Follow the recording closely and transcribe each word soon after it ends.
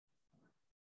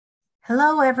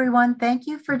Hello, everyone. Thank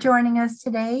you for joining us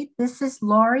today. This is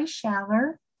Lori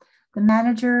Schaller, the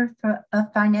Manager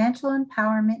of Financial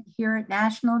Empowerment here at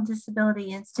National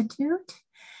Disability Institute,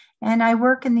 and I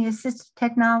work in the Assistive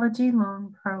Technology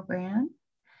Loan Program.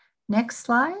 Next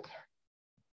slide.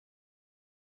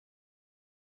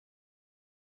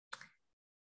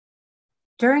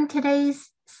 During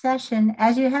today's session,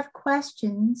 as you have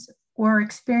questions or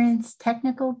experience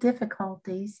technical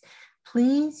difficulties,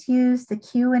 please use the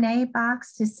Q&A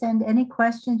box to send any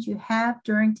questions you have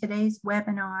during today's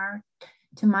webinar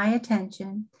to my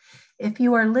attention. If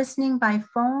you are listening by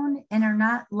phone and are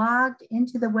not logged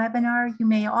into the webinar, you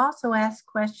may also ask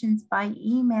questions by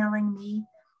emailing me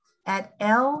at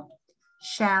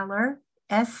lschaller,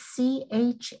 SCHALLER,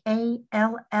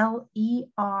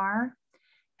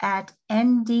 at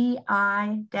ndi-inc.org.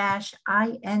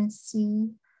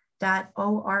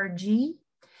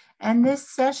 And this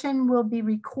session will be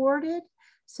recorded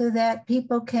so that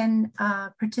people can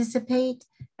participate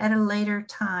at a later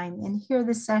time and hear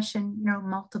the session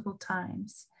multiple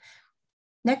times.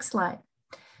 Next slide.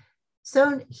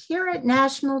 So here at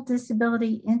National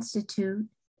Disability Institute,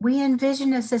 we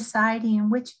envision a society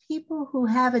in which people who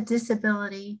have a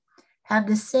disability have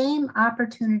the same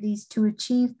opportunities to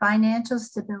achieve financial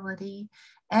stability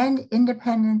and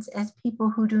independence as people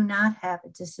who do not have a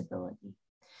disability.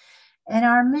 And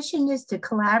our mission is to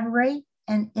collaborate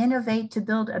and innovate to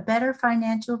build a better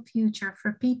financial future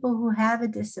for people who have a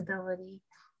disability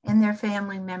and their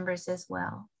family members as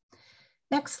well.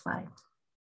 Next slide.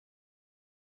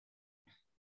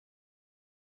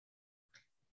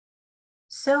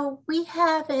 So we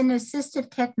have an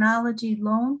assistive technology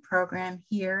loan program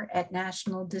here at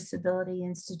National Disability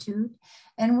Institute,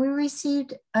 and we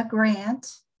received a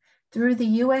grant through the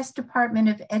U.S. Department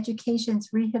of Education's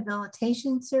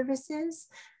Rehabilitation Services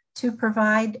to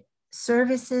provide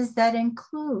services that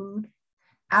include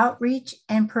outreach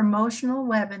and promotional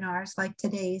webinars like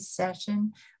today's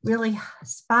session, really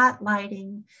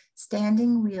spotlighting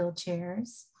standing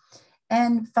wheelchairs,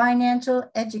 and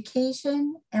financial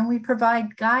education, and we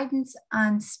provide guidance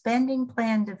on spending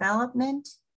plan development,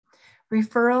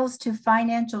 referrals to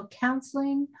financial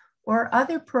counseling, or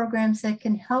other programs that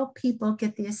can help people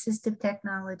get the assistive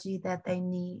technology that they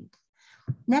need.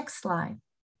 Next slide.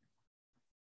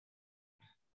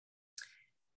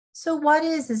 So what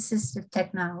is assistive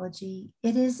technology?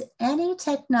 It is any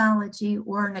technology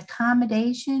or an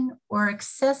accommodation or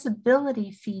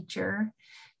accessibility feature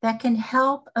that can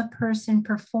help a person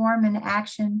perform an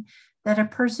action that a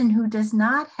person who does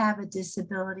not have a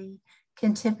disability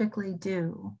can typically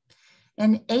do.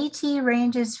 And AT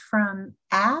ranges from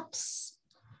apps,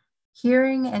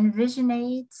 hearing and vision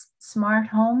aids, smart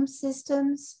home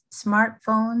systems,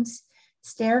 smartphones,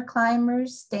 stair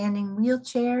climbers, standing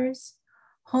wheelchairs,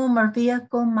 home or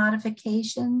vehicle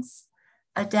modifications,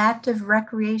 adaptive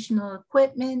recreational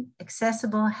equipment,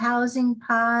 accessible housing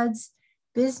pods,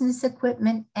 business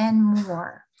equipment, and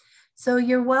more. So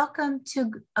you're welcome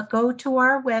to go to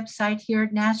our website here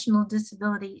at National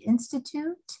Disability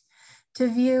Institute to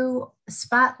view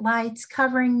spotlights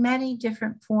covering many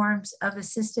different forms of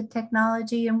assistive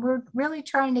technology. And we're really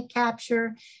trying to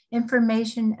capture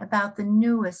information about the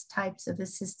newest types of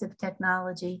assistive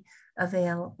technology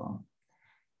available.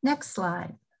 Next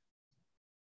slide.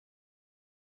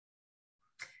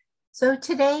 So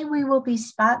today we will be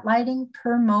spotlighting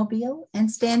Permobil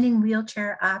and standing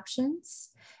wheelchair options,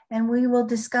 and we will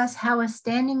discuss how a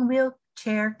standing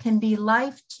wheelchair can be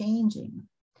life-changing,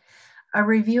 a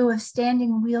review of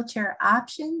standing wheelchair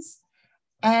options,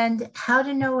 and how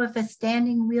to know if a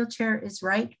standing wheelchair is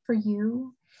right for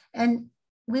you. And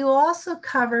we will also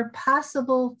cover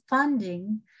possible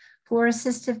funding for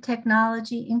assistive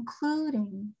technology,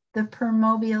 including the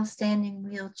Permobil standing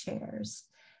wheelchairs.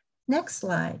 Next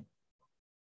slide.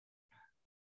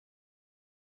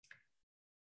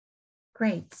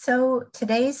 Great, so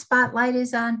today's spotlight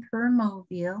is on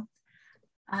Permobil.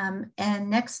 And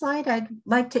next slide, I'd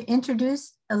like to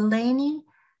introduce Eleni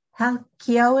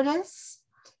Halkiotis.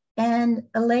 And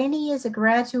Eleni is a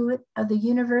graduate of the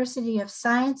University of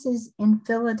Sciences in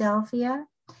Philadelphia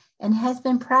and has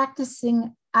been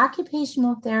practicing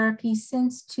occupational therapy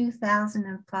since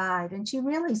 2005. And she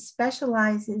really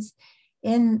specializes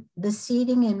in the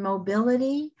seating and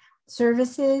mobility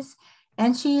services.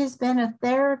 And she has been a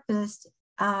therapist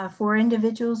for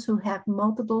individuals who have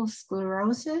multiple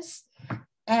sclerosis.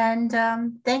 And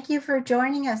thank you for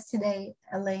joining us today,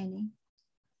 Eleni.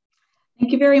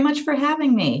 Thank you very much for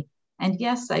having me. And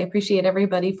yes, I appreciate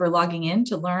everybody for logging in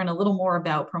to learn a little more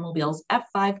about Permobil's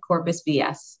F5 Corpus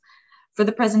VS. For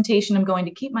the presentation, I'm going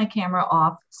to keep my camera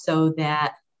off so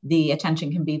that the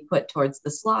attention can be put towards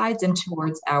the slides and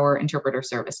towards our interpreter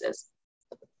services.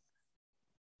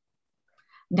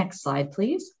 Next slide,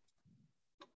 please.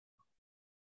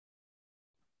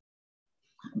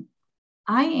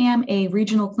 I am a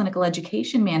regional clinical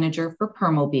education manager for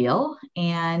Permobil,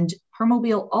 and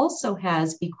Permobil also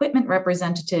has equipment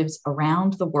representatives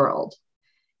around the world.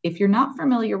 If you're not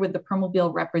familiar with the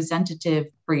Permobil representative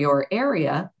for your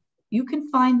area, you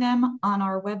can find them on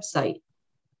our website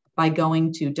by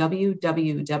going to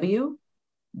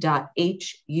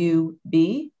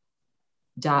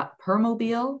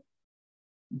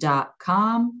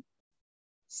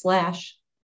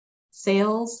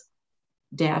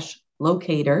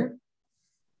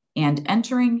and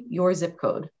entering your zip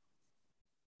code.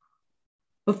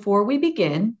 Before we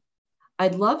begin,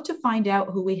 I'd love to find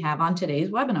out who we have on today's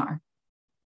webinar.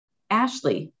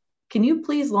 Ashley, can you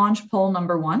please launch poll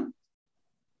number 1?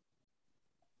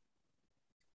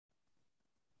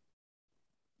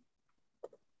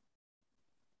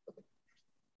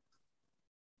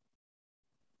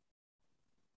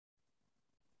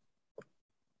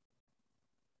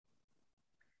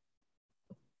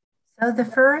 So the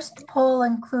first poll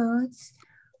includes,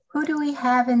 who do we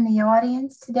have in the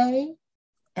audience today?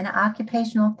 An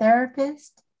occupational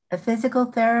therapist, a physical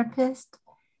therapist,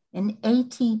 an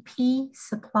ATP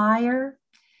supplier,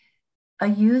 a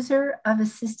user of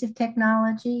assistive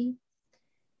technology,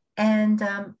 and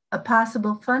a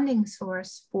possible funding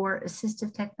source for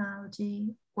assistive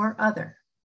technology or other.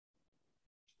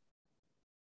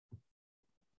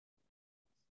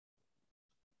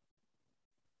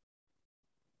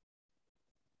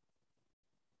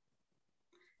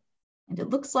 And it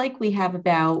looks like we have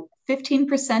about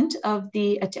 15% of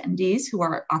the attendees who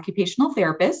are occupational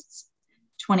therapists,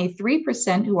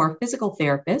 23% who are physical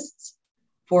therapists,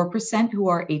 4% who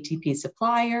are ATP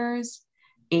suppliers,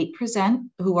 8%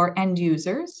 who are end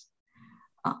users,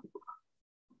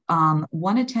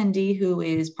 one attendee who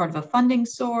is part of a funding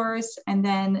source, and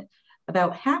then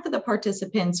about half of the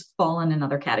participants fall in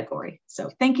another category. So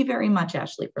thank you very much,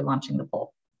 Ashley, for launching the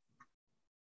poll.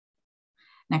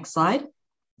 Next slide.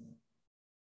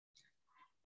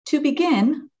 To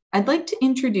begin, I'd like to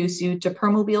introduce you to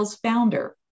Permobil's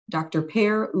founder, Dr.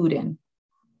 Per Uden.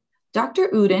 Dr.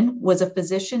 Uden was a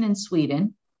physician in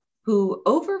Sweden who,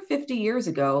 over 50 years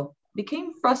ago,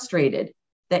 became frustrated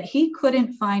that he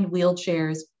couldn't find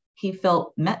wheelchairs he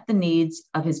felt met the needs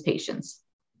of his patients.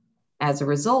 As a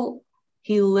result,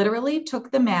 he literally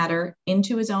took the matter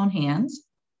into his own hands,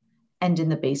 and in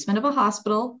the basement of a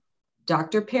hospital,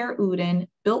 Dr. Per Uden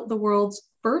built the world's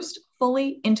first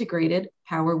fully integrated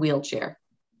power wheelchair.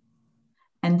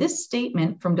 And this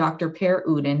statement from Dr. Per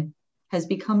Uden has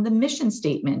become the mission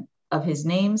statement of his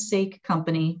namesake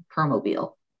company,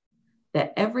 Permobil,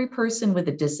 that every person with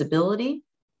a disability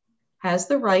has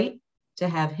the right to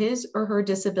have his or her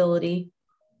disability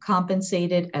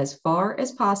compensated as far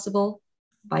as possible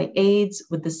by aids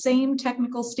with the same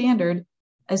technical standard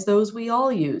as those we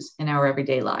all use in our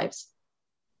everyday lives.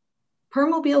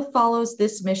 Permobil follows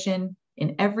this mission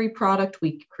in every product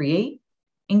we create,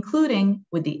 including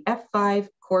with the F5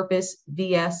 Corpus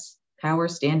VS power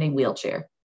standing wheelchair.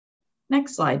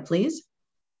 Next slide, please.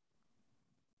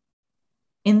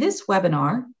 In this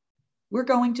webinar, we're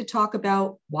going to talk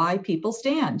about why people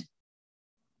stand.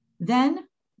 Then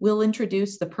we'll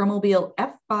introduce the Permobil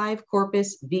F5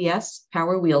 Corpus VS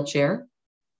power wheelchair,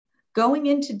 going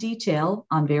into detail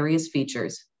on various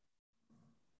features.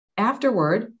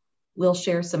 Afterward, we'll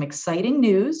share some exciting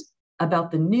news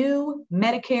about the new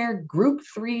Medicare Group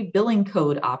 3 billing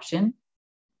code option.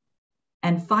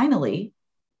 And finally,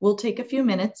 we'll take a few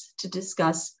minutes to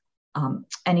discuss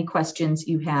any questions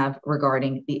you have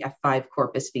regarding the F5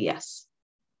 Corpus VS.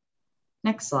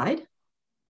 Next slide.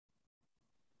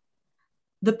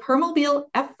 The Permobil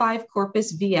F5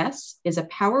 Corpus VS is a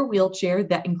power wheelchair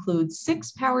that includes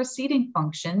 6 power seating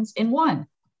functions in one.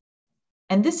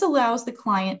 And this allows the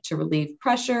client to relieve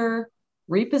pressure,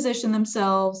 reposition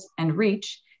themselves, and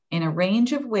reach in a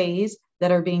range of ways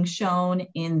that are being shown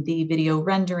in the video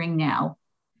rendering now.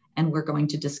 And we're going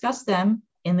to discuss them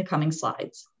in the coming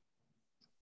slides.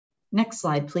 Next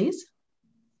slide, please.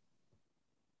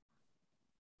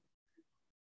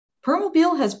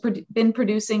 Permobil has been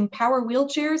producing power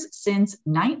wheelchairs since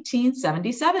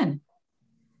 1977.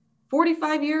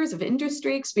 45 years of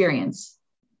industry experience,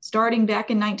 starting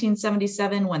back in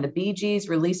 1977 when the Bee Gees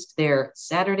released their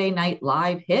Saturday Night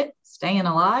Live hit, Stayin'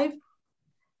 Alive,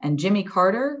 and Jimmy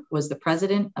Carter was the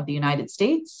president of the United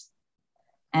States,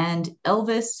 and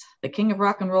Elvis, the king of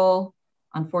rock and roll,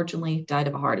 unfortunately died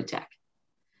of a heart attack.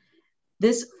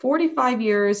 This 45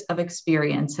 years of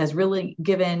experience has really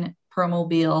given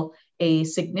Permobil a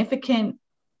significant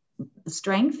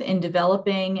strength in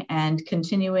developing and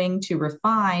continuing to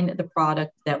refine the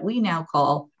product that we now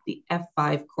call the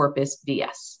F5 Corpus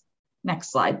VS.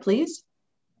 Next slide, please.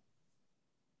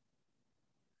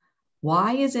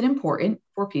 Why is it important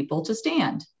for people to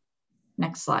stand?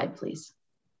 Next slide, please.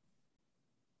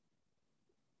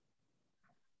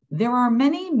 There are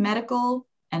many medical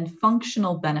and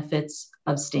functional benefits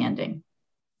of standing.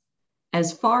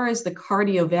 As far as the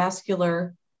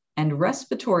cardiovascular and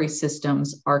respiratory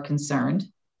systems are concerned,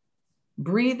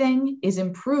 breathing is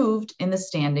improved in the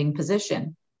standing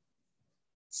position.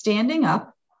 Standing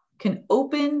up can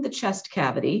open the chest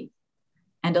cavity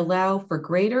and allow for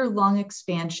greater lung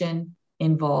expansion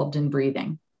involved in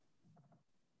breathing.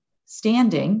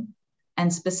 Standing,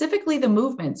 and specifically the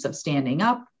movements of standing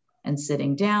up and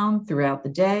sitting down throughout the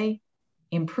day,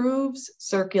 improves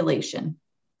circulation.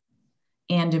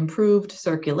 And improved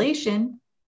circulation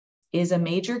is a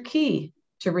major key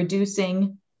to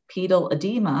reducing pedal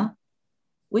edema,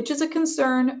 which is a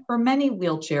concern for many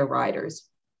wheelchair riders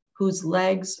whose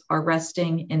legs are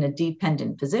resting in a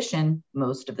dependent position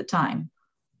most of the time.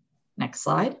 Next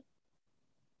slide.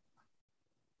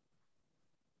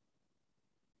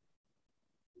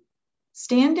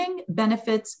 Standing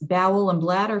benefits bowel and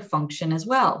bladder function as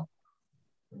well.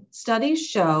 Studies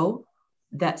show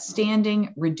that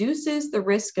standing reduces the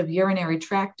risk of urinary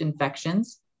tract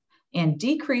infections and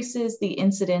decreases the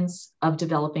incidence of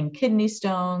developing kidney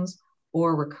stones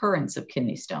or recurrence of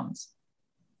kidney stones.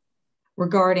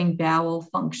 Regarding bowel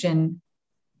function,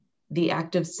 the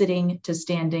act of sitting to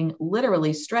standing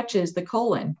literally stretches the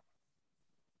colon,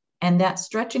 and that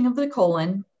stretching of the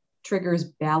colon triggers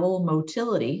bowel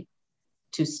motility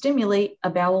to stimulate a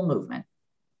bowel movement.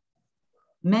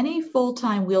 Many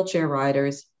full-time wheelchair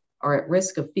riders are at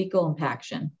risk of fecal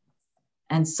impaction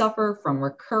and suffer from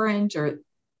recurrent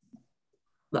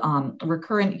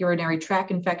urinary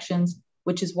tract infections,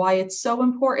 which is why it's so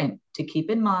important to keep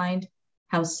in mind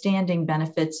how standing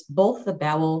benefits both the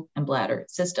bowel and bladder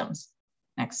systems.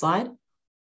 Next slide.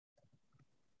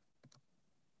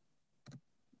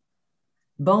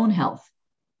 Bone health.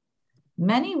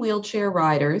 Many wheelchair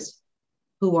riders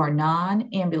who are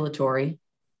non-ambulatory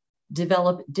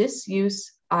develop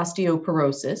disuse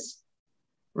osteoporosis,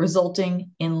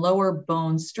 resulting in lower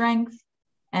bone strength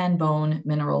and bone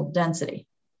mineral density.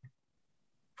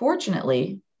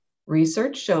 Fortunately,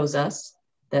 research shows us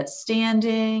that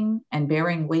standing and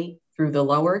bearing weight through the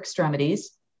lower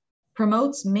extremities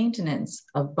promotes maintenance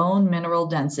of bone mineral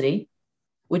density,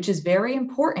 which is very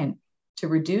important to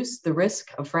reduce the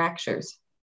risk of fractures.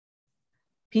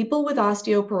 People with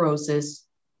osteoporosis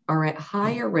are at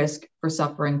higher risk for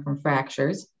suffering from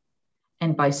fractures,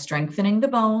 and by strengthening the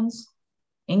bones,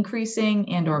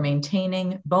 increasing and or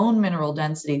maintaining bone mineral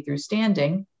density through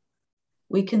standing,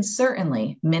 we can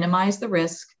certainly minimize the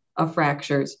risk of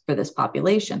fractures for this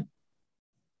population.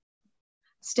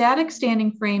 Static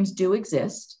standing frames do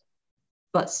exist,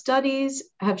 but studies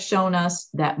have shown us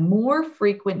that more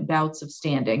frequent bouts of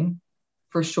standing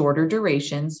for shorter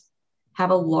durations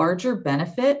have a larger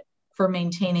benefit for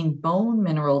maintaining bone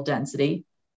mineral density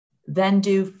than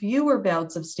do fewer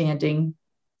bouts of standing,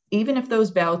 even if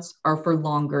those bouts are for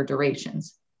longer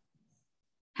durations.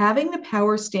 Having the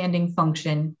power standing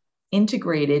function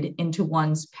integrated into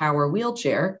one's power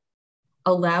wheelchair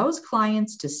allows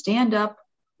clients to stand up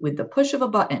with the push of a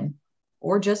button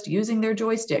or just using their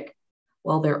joystick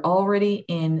while they're already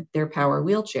in their power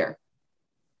wheelchair.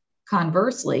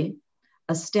 Conversely,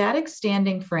 a static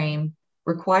standing frame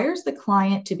requires the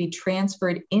client to be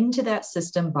transferred into that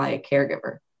system by a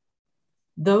caregiver.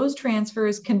 Those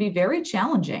transfers can be very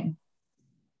challenging,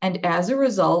 and as a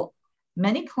result,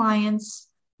 many clients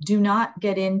do not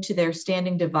get into their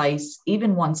standing device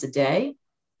even once a day,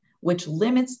 which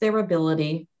limits their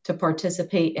ability to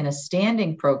participate in a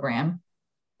standing program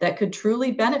that could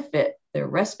truly benefit their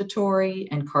respiratory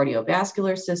and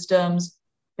cardiovascular systems,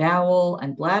 bowel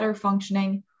and bladder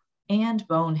functioning, and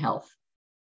bone health.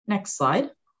 Next slide.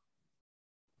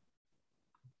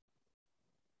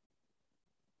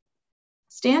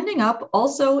 Standing up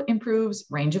also improves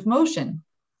range of motion,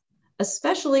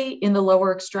 especially in the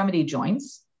lower extremity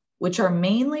joints, which are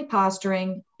mainly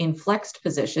posturing in flexed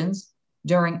positions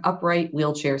during upright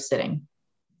wheelchair sitting.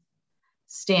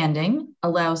 Standing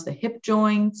allows the hip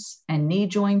joints and knee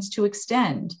joints to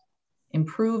extend,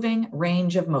 improving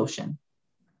range of motion.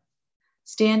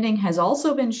 Standing has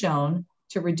also been shown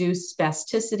to reduce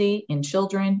spasticity in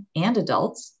children and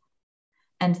adults,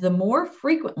 and the more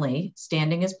frequently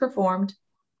standing is performed,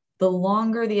 the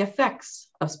longer the effects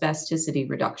of spasticity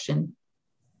reduction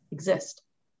exist.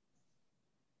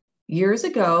 Years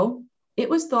ago, it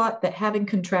was thought that having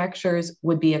contractures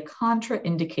would be a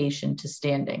contraindication to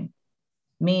standing,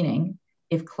 meaning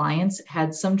if clients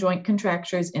had some joint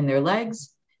contractures in their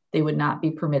legs, they would not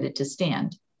be permitted to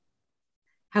stand.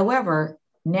 However,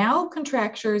 now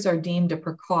contractures are deemed a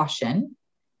precaution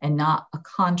and not a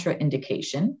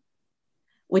contraindication,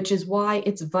 which is why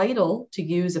it's vital to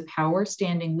use a power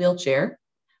standing wheelchair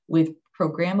with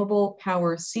programmable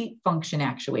power seat function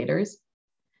actuators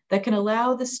that can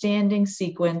allow the standing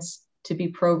sequence to be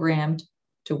programmed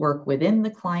to work within the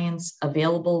client's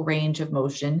available range of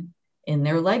motion in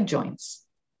their leg joints.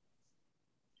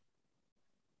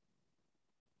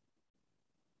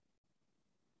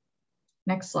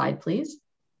 Next slide, please.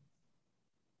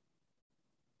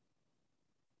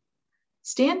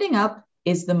 Standing up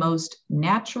is the most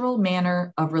natural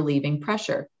manner of relieving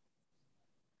pressure.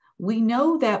 We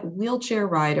know that wheelchair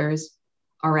riders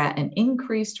are at an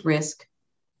increased risk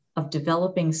of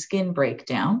developing skin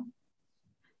breakdown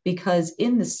because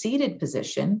in the seated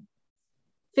position,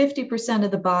 50%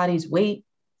 of the body's weight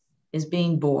is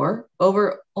being borne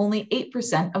over only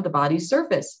 8% of the body's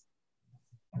surface,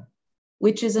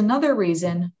 which is another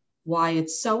reason why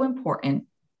it's so important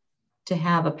to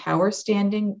have a power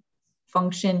standing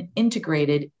function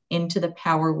integrated into the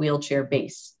power wheelchair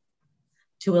base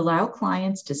to allow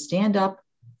clients to stand up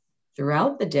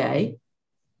throughout the day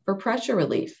for pressure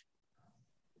relief.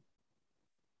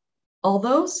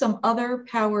 Although some other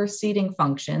power seating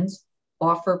functions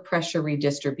offer pressure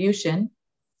redistribution,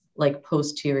 like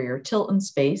posterior tilt in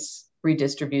space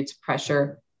redistributes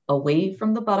pressure away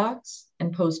from the buttocks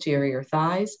and posterior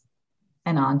thighs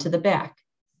and onto the back.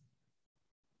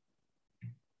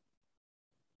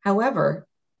 However,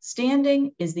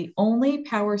 standing is the only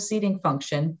power seating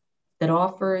function that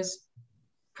offers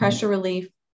pressure relief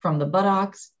from the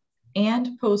buttocks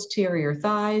and posterior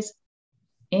thighs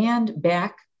and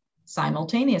back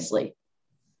simultaneously,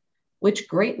 which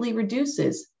greatly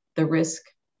reduces the risk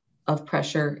of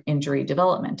pressure injury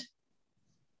development.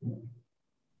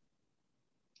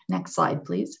 Next slide,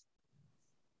 please.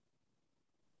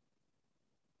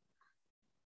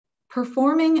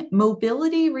 Performing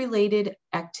mobility-related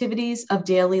activities of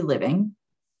daily living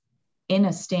in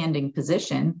a standing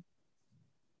position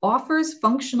offers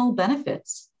functional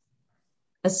benefits,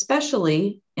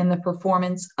 especially in the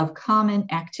performance of common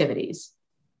activities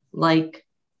like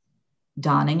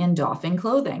donning and doffing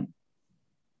clothing,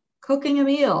 cooking a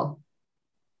meal,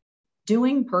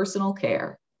 doing personal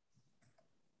care,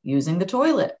 using the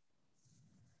toilet,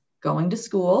 going to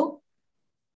school,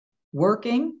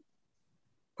 working,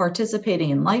 participating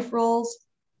in life roles,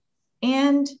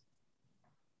 and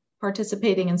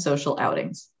participating in social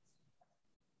outings.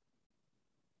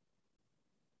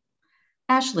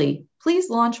 Ashley, please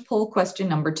launch poll question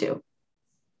number 2.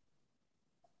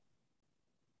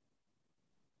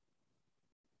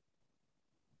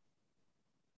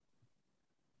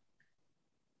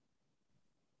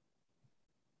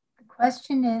 The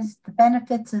question is the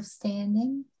benefits of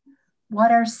standing.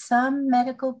 What are some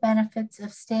medical benefits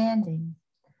of standing?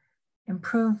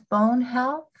 Improve bone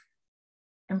health,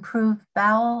 improve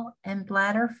bowel and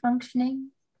bladder functioning,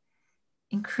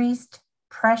 increased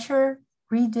pressure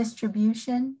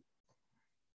redistribution,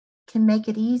 can make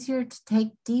it easier to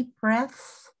take deep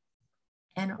breaths,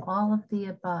 and all of the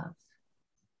above.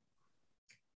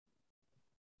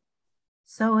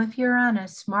 So if you're on a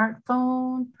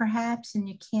smartphone, perhaps, and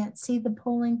you can't see the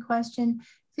polling question,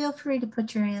 feel free to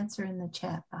put your answer in the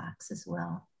chat box as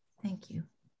well. Thank you.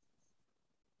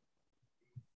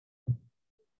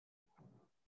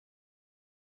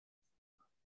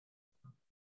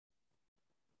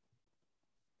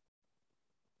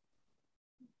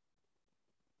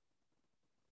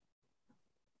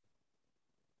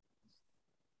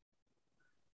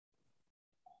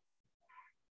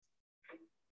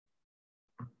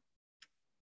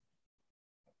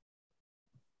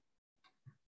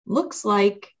 Looks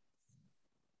like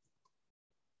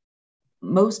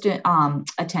most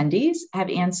attendees have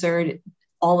answered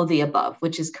all of the above,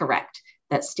 which is correct,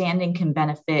 that standing can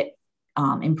benefit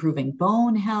improving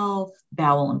bone health,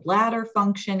 bowel and bladder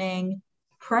functioning,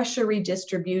 pressure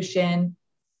redistribution,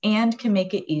 and can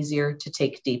make it easier to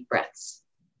take deep breaths.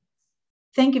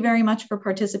 Thank you very much for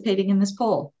participating in this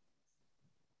poll.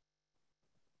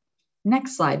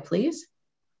 Next slide, please.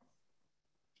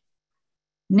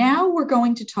 Now we're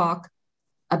going to talk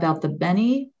about the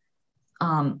many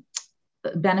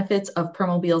benefits of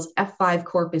Permobil's F5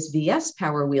 Corpus VS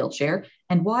power wheelchair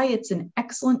and why it's an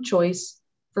excellent choice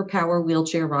for power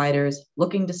wheelchair riders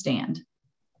looking to stand.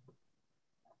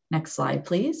 Next slide,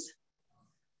 please.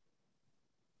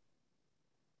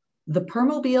 The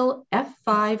Permobil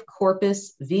F5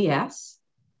 Corpus VS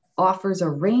offers a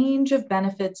range of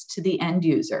benefits to the end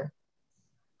user,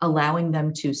 allowing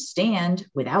them to stand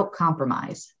without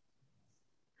compromise.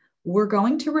 We're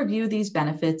going to review these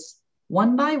benefits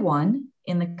one by one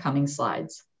in the coming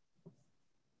slides.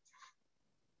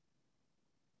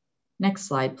 Next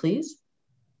slide, please.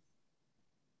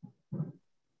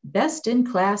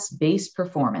 Best-in-class base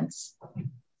performance.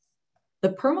 The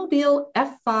Permobil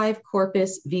F5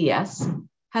 Corpus VS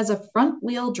has a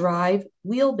front-wheel drive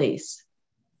wheelbase.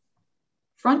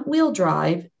 Front-wheel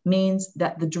drive means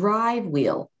that the drive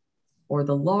wheel, or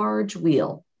the large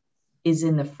wheel, is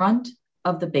in the front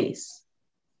of the base.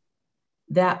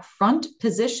 That front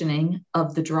positioning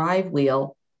of the drive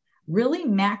wheel really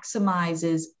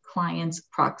maximizes clients'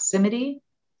 proximity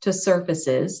to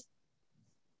surfaces,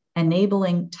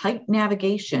 enabling tight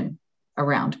navigation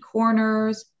around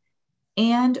corners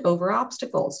and over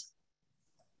obstacles.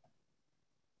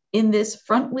 In this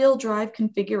front-wheel drive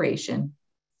configuration,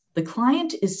 the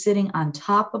client is sitting on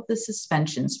top of the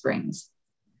suspension springs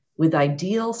with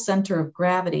ideal center of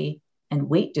gravity and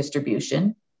weight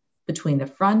distribution between the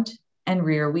front and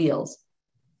rear wheels.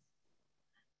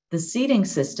 The seating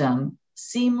system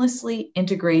seamlessly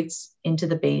integrates into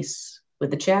the base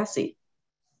with the chassis.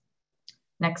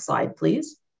 Next slide,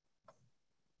 please.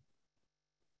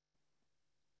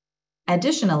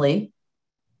 Additionally,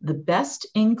 the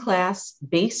best-in-class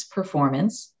base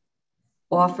performance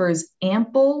offers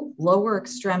ample lower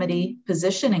extremity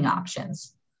positioning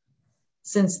options,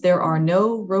 since there are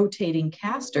no rotating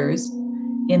casters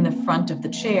in the front of the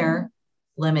chair,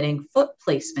 limiting foot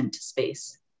placement to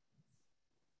space.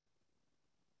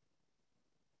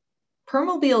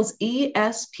 Permobil's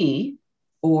ESP,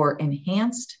 or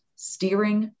Enhanced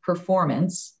Steering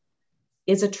Performance,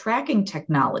 is a tracking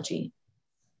technology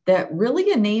that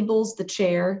really enables the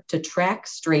chair to track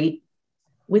straight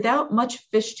without much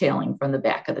fishtailing from the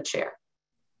back of the chair.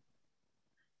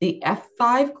 The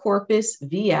F5 Corpus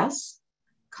VS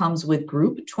comes with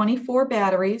Group 24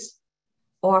 batteries,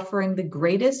 offering the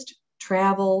greatest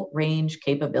travel range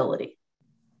capability.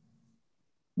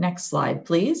 Next slide,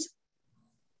 please.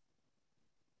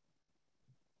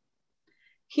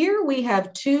 Here we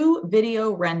have two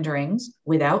video renderings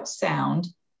without sound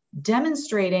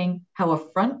demonstrating how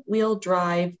a front-wheel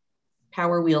drive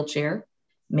power wheelchair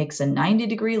makes a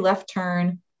 90-degree left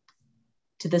turn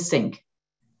to the sink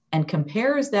and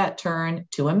compares that turn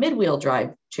to a mid-wheel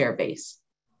drive chair base.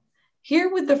 Here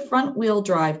with the front-wheel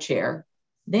drive chair,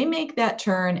 they make that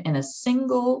turn in a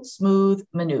single smooth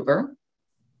maneuver,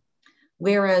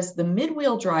 whereas the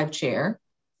mid-wheel drive chair,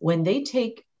 when they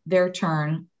take their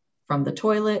turn from the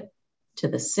toilet to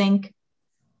the sink,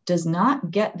 does not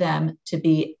get them to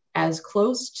be as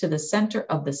close to the center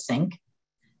of the sink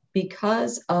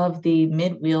because of the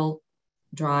mid-wheel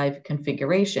drive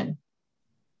configuration.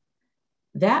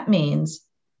 That means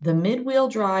the mid-wheel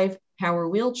drive power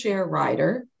wheelchair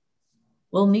rider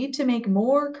will need to make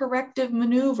more corrective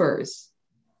maneuvers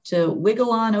to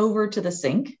wiggle on over to the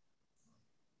sink,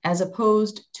 as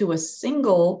opposed to a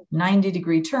single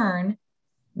 90-degree turn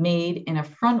made in a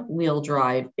front-wheel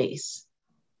drive base.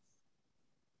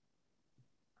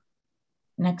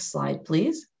 Next slide,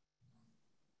 please.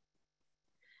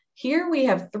 Here we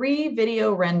have three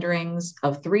video renderings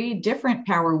of three different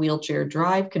power wheelchair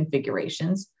drive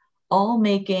configurations, all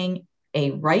making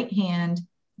a right-hand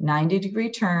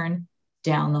 90-degree turn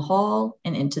down the hall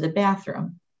and into the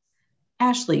bathroom.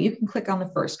 Ashley, you can click on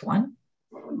the first one.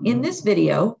 In this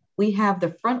video, we have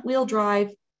the front-wheel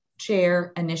drive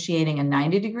chair initiating a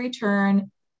 90-degree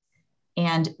turn,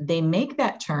 and they make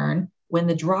that turn when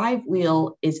the drive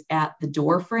wheel is at the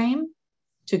door frame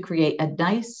to create a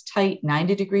nice, tight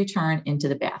 90-degree turn into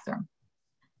the bathroom.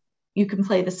 You can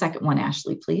play the second one,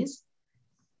 Ashley, please.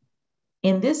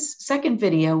 In this second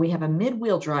video, we have a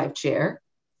mid-wheel drive chair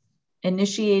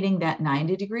initiating that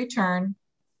 90-degree turn,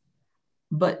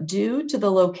 but due to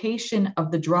the location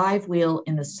of the drive wheel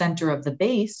in the center of the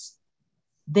base,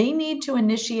 they need to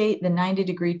initiate the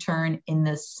 90-degree turn in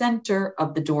the center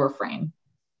of the door frame.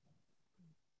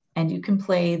 And you can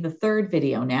play the third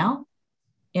video now.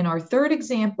 In our third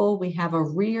example, we have a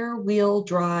rear wheel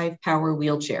drive power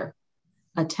wheelchair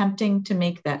attempting to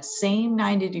make that same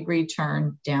 90-degree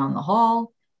turn down the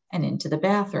hall and into the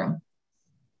bathroom.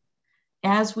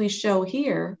 As we show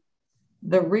here,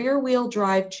 the rear wheel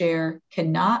drive chair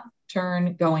cannot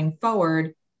turn going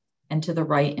forward and to the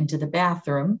right into the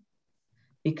bathroom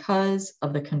because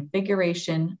of the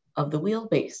configuration of the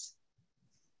wheelbase.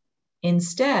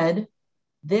 Instead,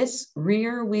 this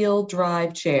rear wheel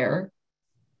drive chair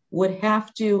would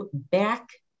have to back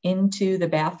into the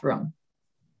bathroom,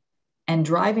 and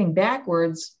driving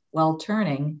backwards while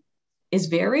turning is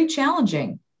very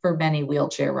challenging for many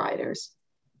wheelchair riders.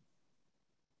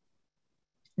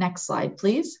 Next slide,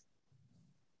 please.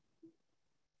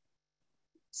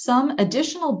 Some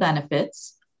additional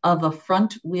benefits of a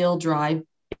front wheel drive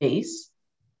base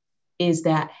is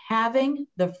that having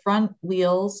the front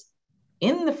wheels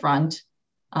in the front,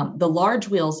 the large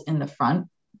wheels in the front,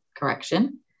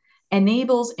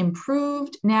 enables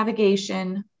improved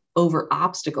navigation over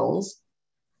obstacles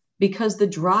because the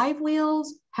drive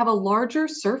wheels have a larger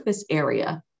surface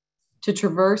area to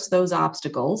traverse those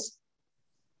obstacles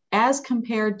as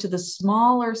compared to the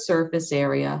smaller surface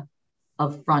area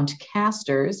of front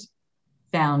casters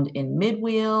found in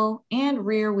mid-wheel and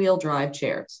rear-wheel drive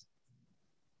chairs.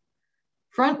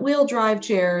 Front-wheel drive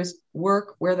chairs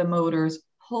work where the motors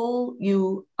pull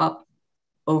you up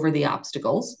over the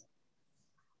obstacles,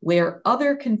 where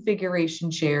other configuration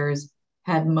chairs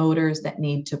have motors that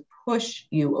need to push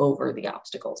you over the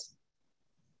obstacles.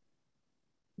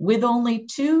 With only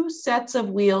 2 sets of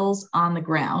wheels on the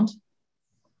ground,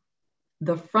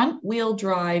 the front wheel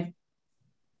drive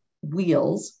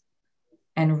wheels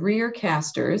and rear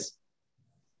casters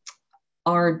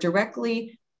are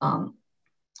directly,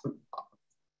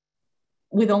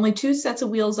 with only 2 sets of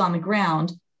wheels on the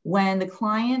ground, when the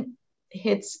client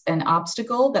hits an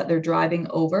obstacle that they're driving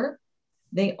over,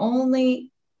 they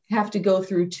only have to go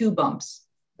through 2 bumps,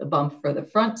 the bump for the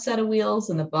front set of wheels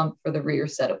and the bump for the rear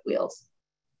set of wheels.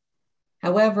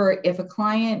 However, if a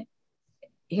client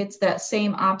hits that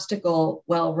same obstacle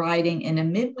while riding in a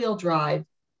mid-wheel drive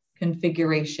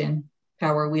configuration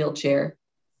power wheelchair,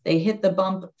 they hit the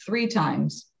bump 3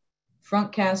 times,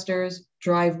 front casters,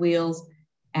 drive wheels,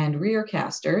 and rear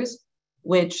casters,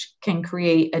 which can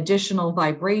create additional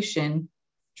vibration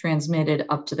transmitted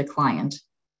up to the client.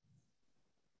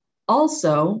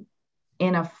 Also,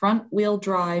 in a front wheel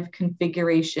drive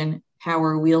configuration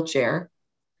power wheelchair,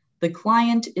 the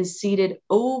client is seated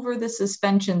over the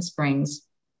suspension springs,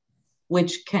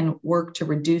 which can work to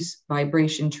reduce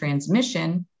vibration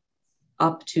transmission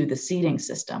up to the seating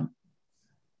system.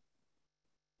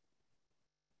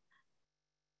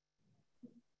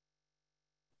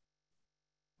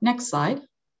 Next slide.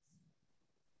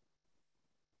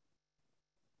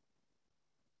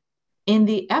 In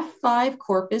the F5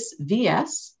 Corpus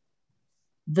VS,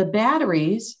 the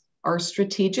batteries are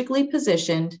strategically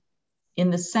positioned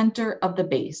in the center of the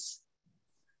base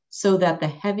so that the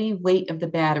heavy weight of the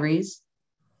batteries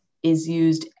is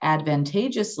used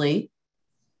advantageously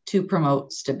to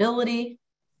promote stability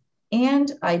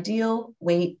and ideal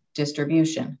weight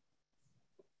distribution.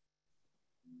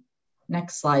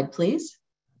 Next slide, please.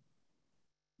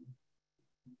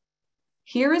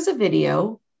 Here is a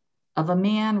video of a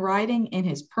man riding in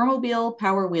his Permobil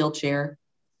power wheelchair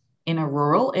in a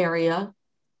rural area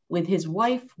with his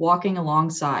wife walking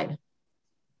alongside.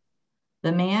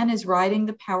 The man is riding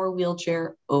the power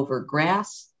wheelchair over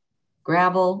grass,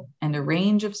 gravel, and a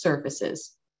range of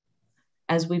surfaces.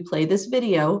 As we play this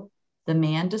video, the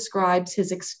man describes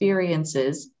his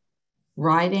experiences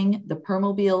riding the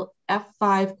Permobil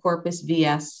F5 Corpus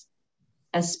VS,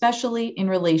 especially in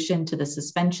relation to the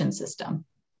suspension system.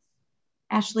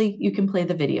 Ashley, you can play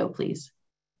the video, please.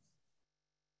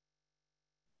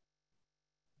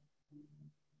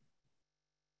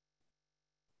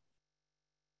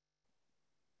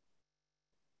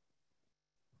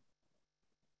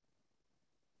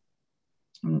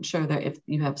 I'm sure that if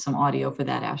you have some audio for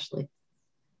that, Ashley.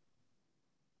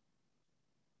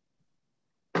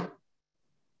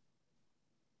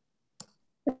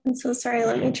 I'm so sorry,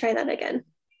 let me try that again.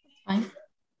 Fine.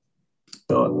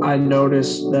 So I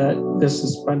noticed that the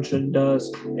suspension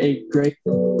does a great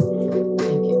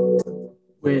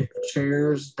with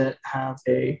chairs that have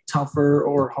a tougher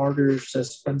or harder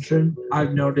suspension.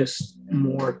 I've noticed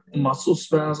more muscle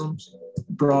spasms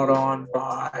brought on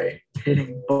by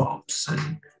hitting bumps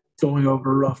and going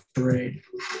over rough terrain.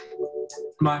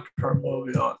 My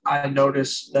Permobil, I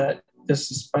noticed that the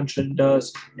suspension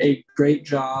does a great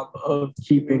job of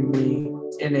keeping me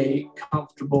in a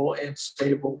comfortable and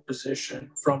stable position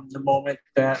from the moment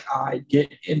that I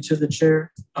get into the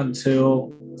chair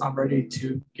until I'm ready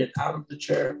to get out of the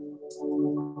chair.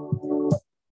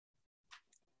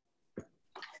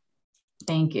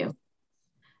 Thank you.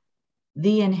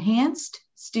 The Enhanced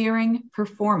Steering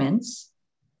Performance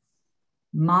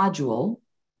module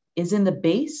is in the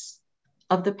base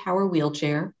of the power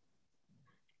wheelchair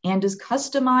and is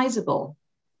customizable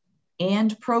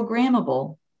and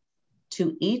programmable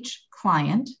to each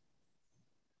client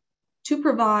to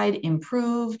provide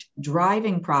improved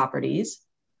driving properties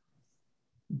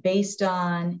based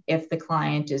on if the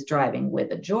client is driving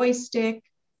with a joystick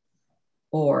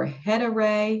or head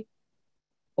array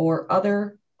or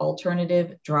other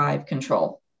alternative drive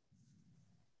control.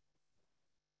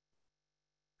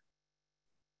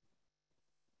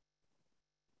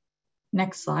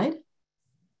 Next slide.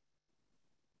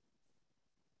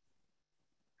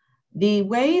 The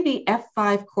way the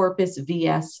F5 Corpus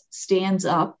VS stands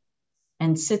up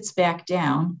and sits back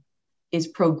down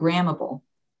is programmable,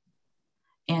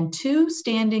 and 2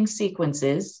 standing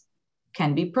sequences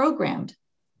can be programmed.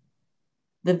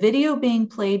 The video being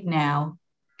played now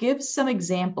gives some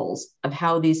examples of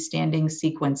how these standing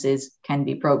sequences can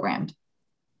be programmed.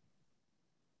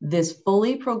 This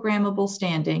fully programmable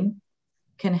standing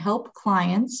can help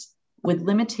clients with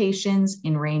limitations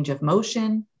in range of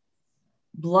motion,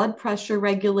 blood pressure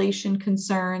regulation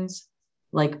concerns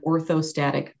like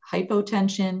orthostatic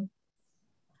hypotension,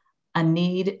 a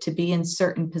need to be in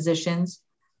certain positions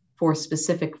for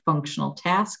specific functional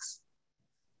tasks,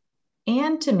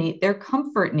 and to meet their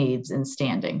comfort needs in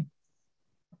standing.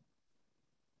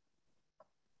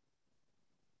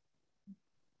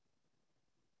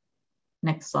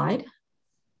 Next slide.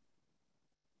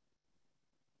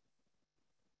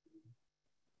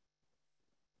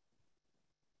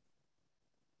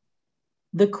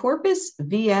 The Corpus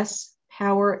VS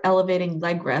power elevating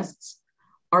leg rests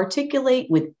articulate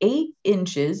with 8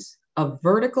 inches of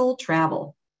vertical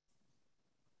travel.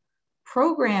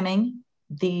 Programming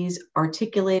these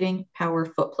articulating power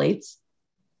footplates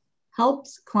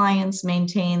helps clients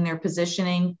maintain their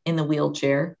positioning in the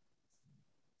wheelchair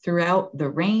throughout the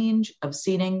range of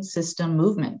seating system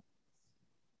movement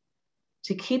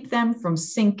to keep them from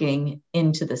sinking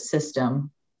into the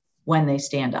system when they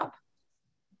stand up.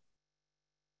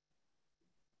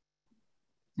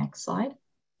 Next slide.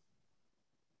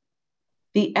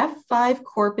 The F5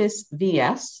 Corpus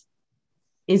VS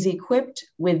is equipped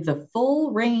with the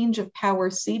full range of power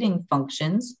seating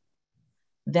functions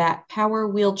that power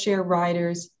wheelchair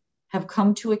riders have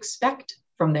come to expect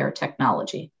from their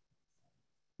technology.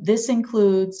 This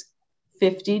includes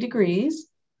 50 degrees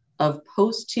of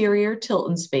posterior tilt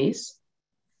and space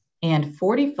and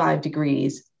 45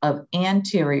 degrees of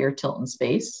anterior tilt and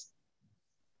space,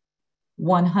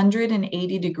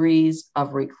 180 degrees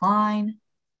of recline,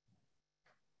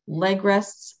 leg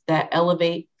rests that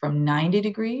elevate from 90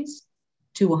 degrees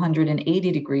to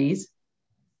 180 degrees,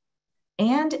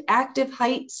 and active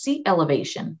height seat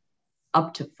elevation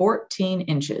up to 14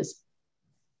 inches.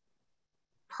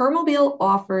 Permobil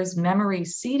offers memory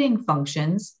seating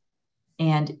functions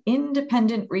and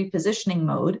independent repositioning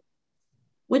mode,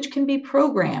 which can be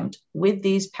programmed with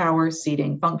these power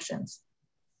seating functions.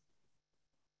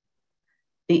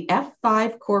 The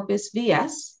F5 Corpus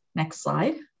VS, next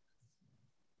slide,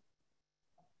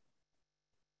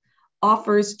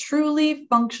 offers truly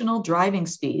functional driving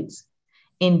speeds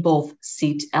in both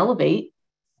seat elevate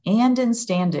and in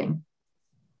standing.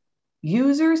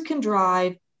 Users can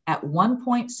drive at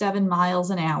 1.7 miles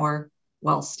an hour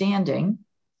while standing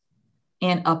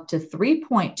and up to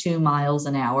 3.2 miles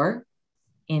an hour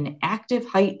in active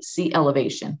height seat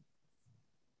elevation.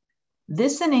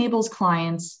 This enables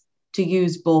clients to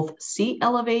use both seat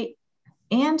elevate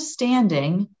and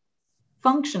standing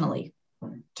functionally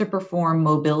to perform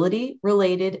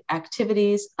mobility-related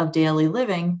activities of daily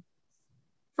living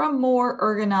from more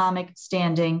ergonomic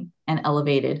standing and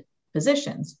elevated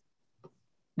positions.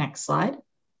 Next slide.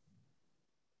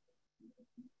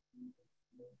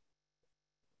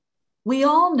 We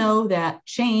all know that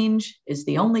change is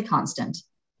the only constant.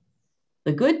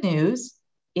 The good news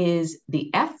is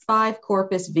the F5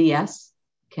 Corpus VS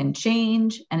can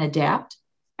change and adapt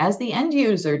as the end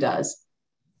user does.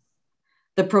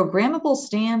 The programmable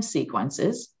stand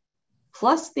sequences,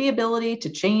 plus the ability to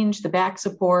change the back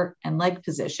support and leg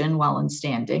position while in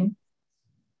standing,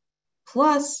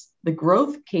 plus the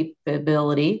growth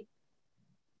capability,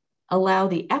 allow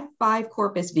the F5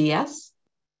 Corpus VS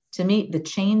to meet the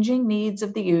changing needs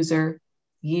of the user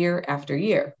year after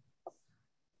year.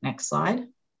 Next slide.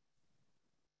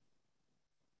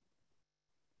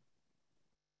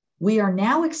 We are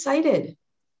now excited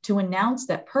to announce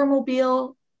that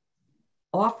Permobil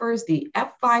offers the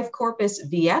F5 Corpus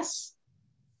VS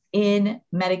in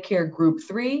Medicare Group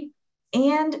 3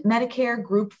 and Medicare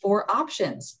Group 4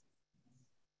 options.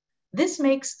 This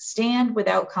makes Stand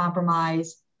Without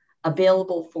Compromise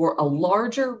available for a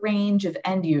larger range of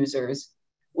end users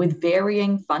with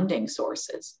varying funding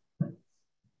sources.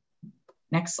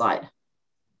 Next slide.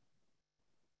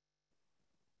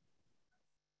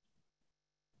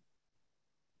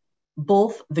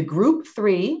 Both the Group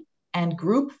 3 and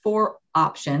Group 4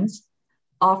 options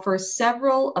offer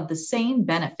several of the same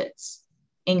benefits,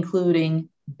 including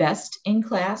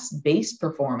best-in-class base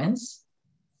performance,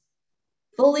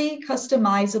 fully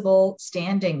customizable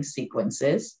standing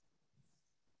sequences,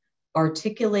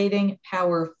 articulating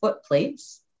power foot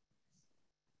plates,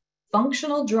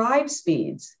 functional drive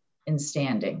speeds in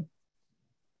standing,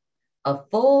 a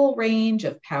full range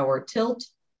of power tilt,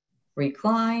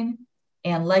 recline,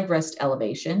 and leg rest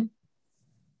elevation,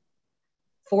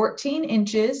 14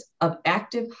 inches of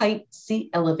active height seat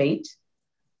elevate,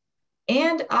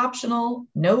 and optional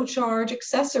no charge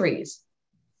accessories,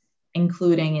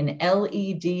 including an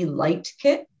LED light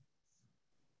kit,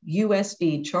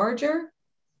 USB charger,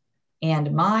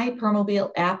 and My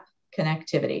Permobil app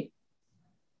connectivity.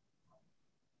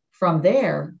 From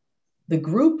there, the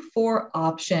Group 4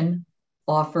 option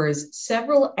offers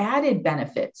several added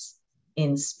benefits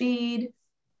in speed,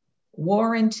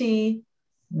 warranty,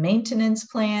 maintenance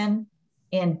plan,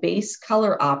 and base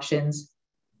color options,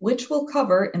 which we'll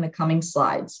cover in the coming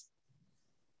slides.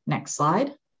 Next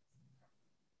slide.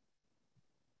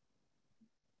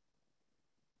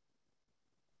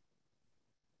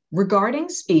 Regarding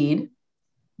speed,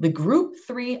 the Group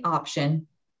 3 option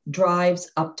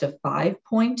drives up to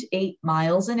 5.8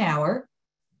 miles an hour,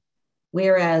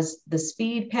 whereas the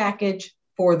speed package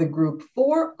for the Group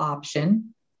 4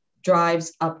 option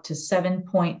drives up to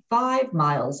 7.5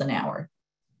 miles an hour.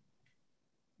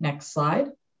 Next slide.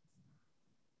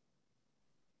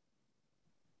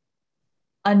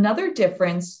 Another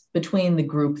difference between the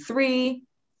Group 3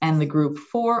 and the Group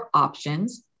 4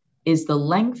 options is the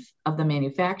length of the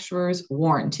manufacturer's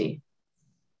warranty.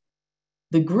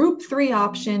 The Group 3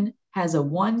 option has a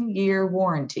 1-year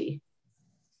warranty,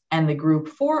 and the Group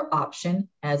 4 option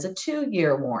has a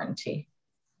 2-year warranty.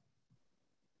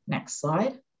 Next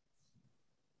slide.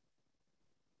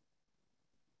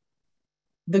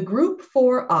 The Group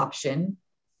 4 option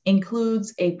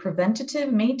includes a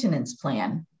preventative maintenance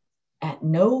plan at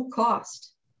no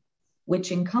cost,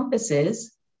 which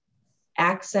encompasses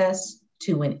access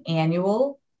to an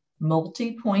annual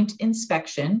multi-point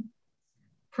inspection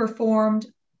performed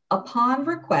upon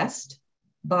request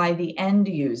by the end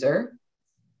user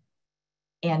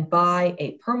and by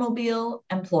a Permobil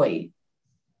employee.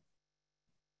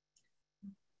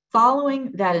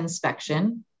 Following that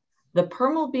inspection, the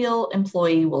Permobil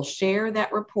employee will share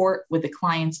that report with the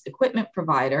client's equipment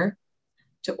provider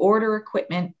to order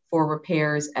equipment for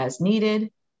repairs as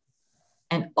needed,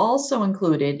 and also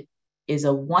included is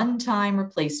a one-time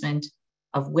replacement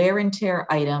of wear and tear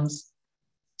items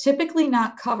typically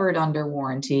not covered under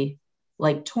warranty,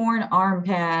 like torn arm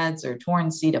pads or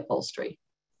torn seat upholstery.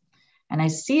 And I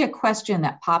see a question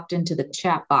that popped into the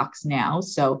chat box now,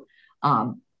 so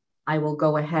I will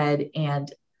go ahead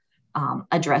and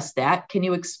address that. Can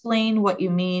you explain what you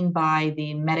mean by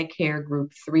the Medicare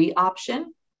Group 3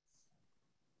 option?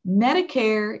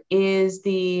 Medicare is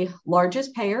the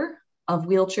largest payer of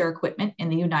wheelchair equipment in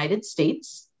the United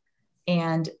States,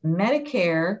 and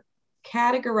Medicare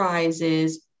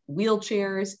categorizes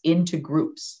wheelchairs into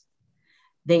groups.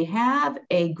 They have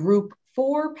a Group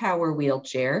 4 power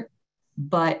wheelchair,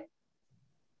 but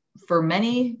for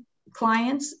many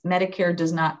clients, Medicare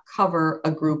does not cover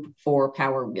a Group 4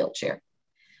 power wheelchair.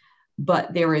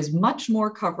 But there is much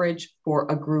more coverage for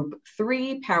a Group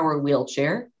 3 power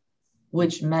wheelchair,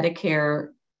 which Medicare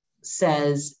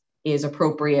says is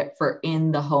appropriate for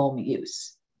in-the-home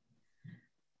use.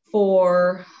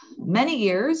 For many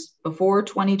years before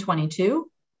 2022,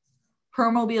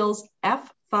 Permobil's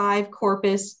F5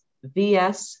 Corpus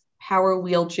VS power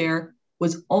wheelchair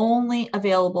was only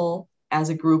available as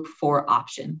a Group 4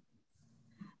 option.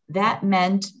 That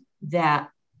meant that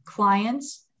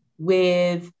clients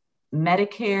with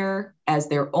Medicare as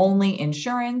their only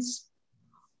insurance,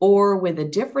 or with a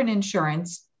different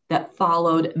insurance that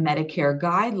followed Medicare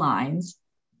guidelines,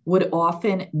 would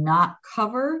often not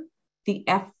cover the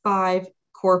F5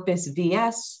 Corpus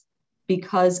VS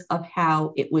because of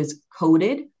how it was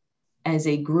coded as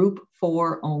a Group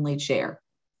 4 only chair.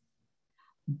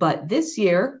 But this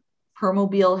year,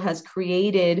 Permobil has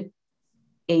created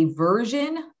a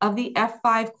version of the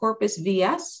F5 Corpus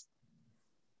VS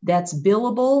that's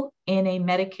billable in a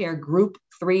Medicare Group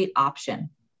 3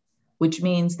 option, which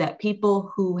means that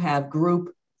people who have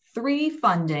Group 3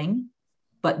 funding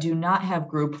but do not have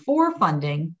Group 4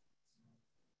 funding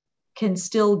can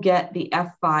still get the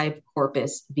F5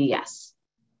 Corpus VS.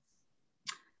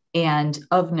 And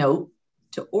of note,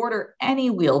 to order any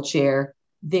wheelchair,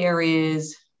 there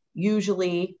is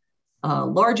usually a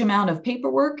large amount of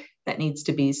paperwork that needs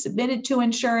to be submitted to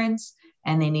insurance,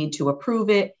 and they need to approve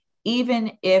it,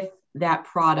 even if that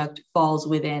product falls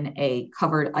within a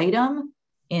covered item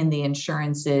in the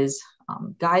insurance's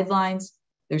guidelines.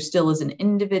 There still is an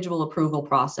individual approval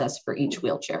process for each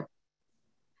wheelchair.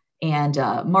 And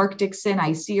Mark Dixon,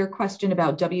 I see your question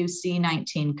about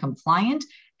WC19 compliant.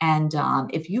 And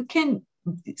if you can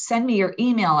send me your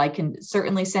email, I can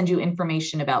certainly send you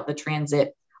information about the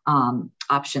transit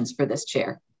options for this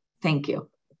chair. Thank you.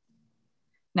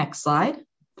 Next slide.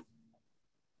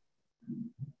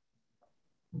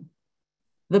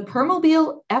 The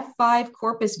Permobil F5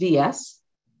 Corpus VS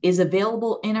is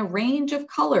available in a range of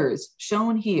colors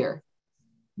shown here: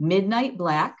 midnight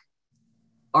black,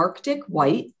 Arctic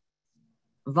white,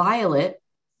 violet,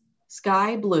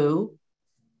 sky blue,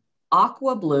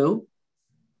 aqua blue,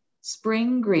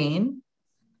 spring green,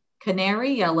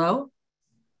 canary yellow,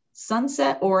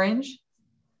 sunset orange,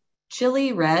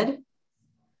 chili red,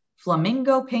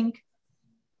 flamingo pink,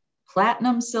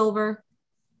 platinum silver,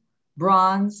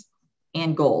 bronze,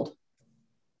 and gold.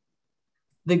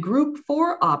 The Group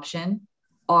 4 option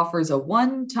offers a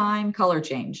one-time color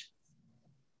change.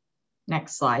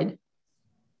 Next slide.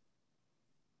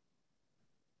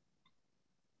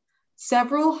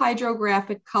 Several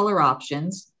hydrographic color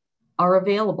options are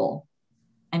available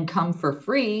and come for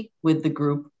free with the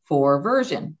Group 4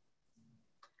 version.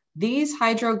 These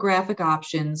hydrographic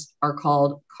options are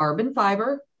called Carbon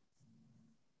Fiber,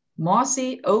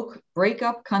 Mossy Oak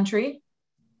Breakup Country,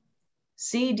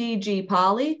 CDG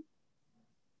Poly,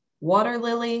 Water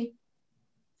Lily,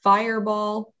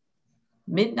 Fireball,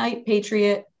 Midnight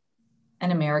Patriot,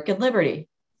 and American Liberty.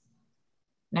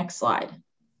 Next slide.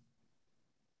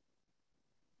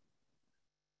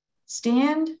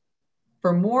 Stand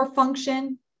for more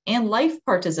function and life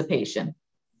participation.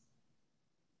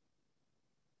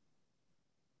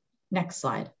 Next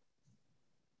slide.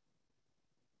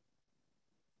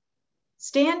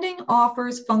 Standing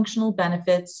offers functional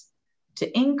benefits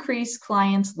to increase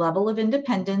clients' level of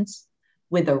independence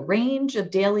with a range of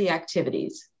daily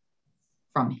activities,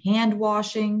 from hand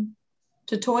washing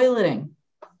to toileting.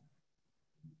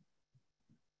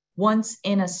 Once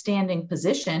in a standing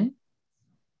position,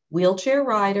 wheelchair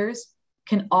riders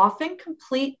can often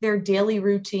complete their daily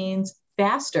routines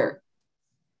faster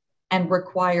and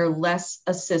require less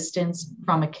assistance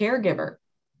from a caregiver.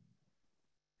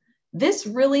 This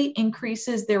really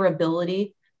increases their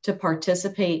ability to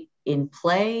participate in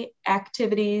play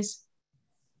activities,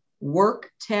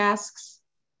 work tasks,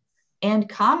 and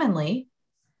commonly,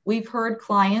 we've heard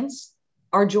clients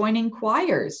are joining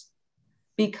choirs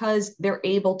because they're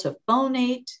able to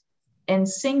phonate and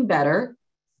sing better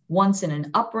once in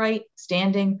an upright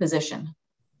standing position.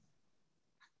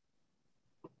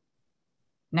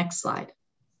 Next slide.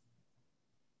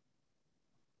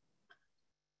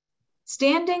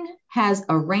 Standing has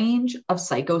a range of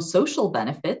psychosocial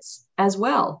benefits as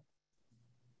well.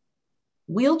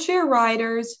 Wheelchair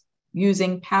riders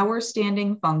using power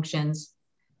standing functions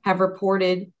have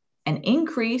reported an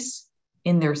increase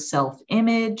in their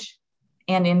self-image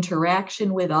and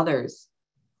interaction with others,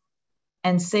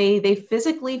 and say they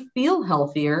physically feel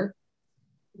healthier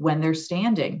when they're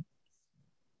standing.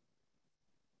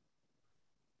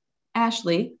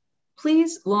 Ashley,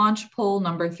 please launch poll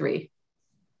number 3.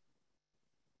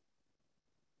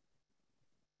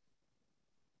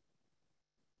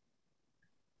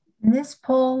 This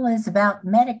poll is about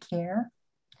Medicare.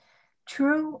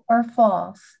 True or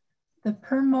false, the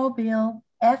Permobil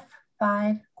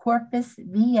F5 Corpus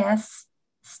VS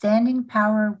standing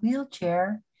power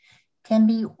wheelchair can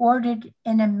be ordered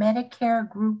in a Medicare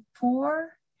Group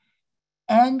 4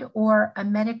 and or a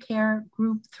Medicare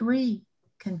Group 3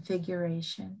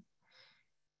 configuration.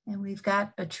 And we've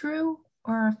got a true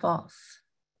or a false.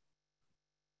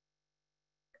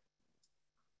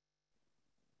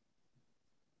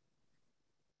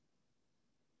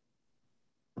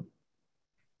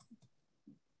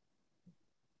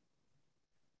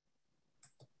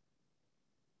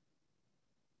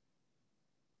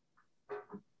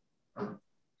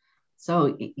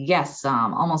 So yes,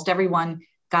 almost everyone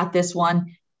got this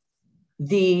one.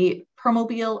 The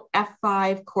Permobil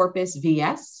F5 Corpus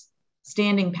VS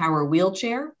standing power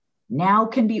wheelchair now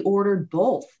can be ordered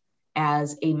both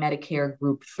as a Medicare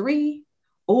Group 3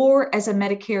 or as a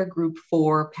Medicare Group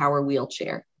 4 power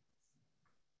wheelchair.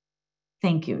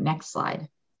 Thank you. Next slide.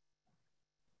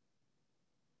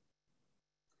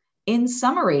 In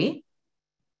summary,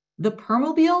 the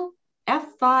Permobil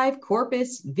F5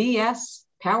 Corpus VS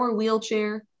power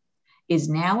wheelchair is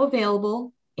now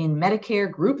available in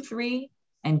Medicare Group 3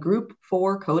 and Group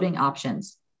 4 coding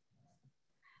options.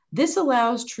 This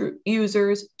allows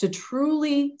users to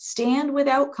truly stand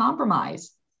without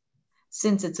compromise,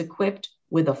 since it's equipped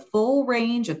with a full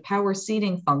range of power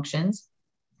seating functions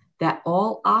that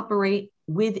all operate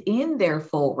within their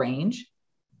full range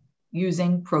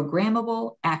using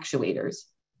programmable actuators.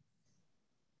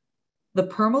 The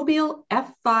Permobil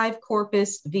F5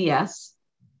 Corpus VS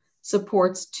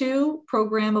supports 2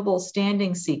 programmable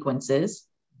standing sequences,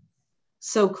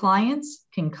 so clients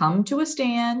can come to a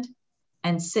stand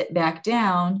and sit back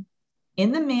down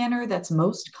in the manner that's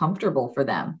most comfortable for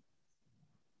them.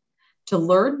 To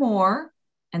learn more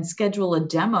and schedule a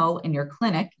demo in your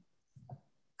clinic,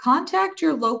 contact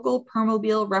your local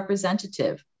Permobil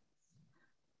representative,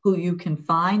 who you can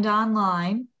find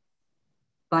online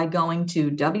by going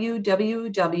to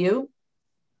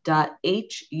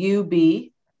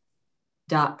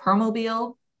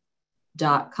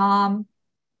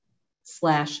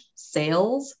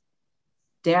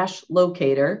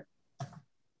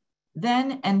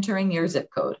then entering your zip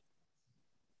code.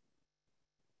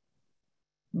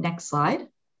 Next slide.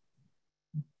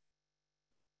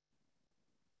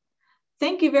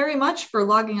 Thank you very much for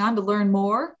logging on to learn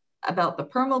more about the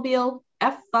Permobil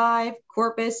F5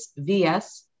 Corpus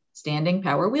VS standing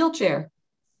power wheelchair.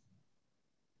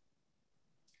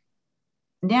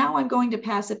 Now I'm going to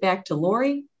pass it back to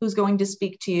Lori, who's going to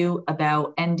speak to you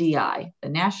about NDI, the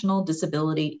National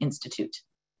Disability Institute.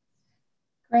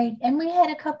 Great. And we had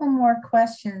a couple more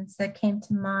questions that came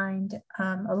to mind,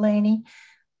 Eleni.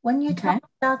 When you talk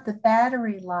about the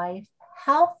battery life,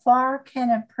 how far can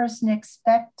a person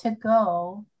expect to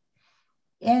go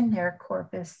in their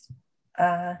Corpus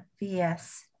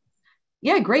VS?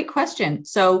 Yeah, great question.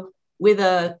 So with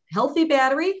a healthy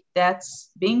battery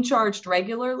that's being charged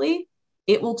regularly,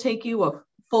 it will take you a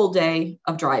full day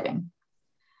of driving.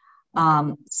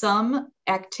 Some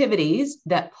activities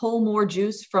that pull more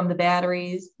juice from the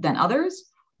batteries than others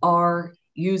are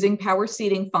using power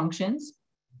seating functions.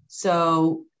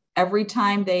 So every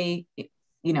time they,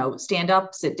 stand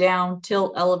up, sit down,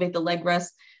 tilt, elevate the leg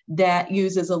rest, that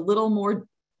uses a little more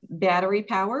battery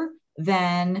power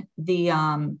than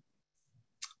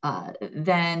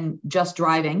just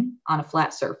driving on a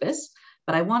flat surface.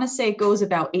 But I want to say it goes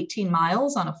about 18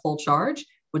 miles on a full charge,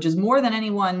 which is more than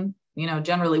anyone,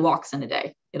 generally walks in a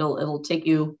day. It'll take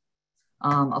you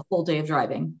a full day of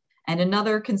driving. And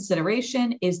another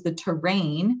consideration is the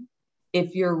terrain.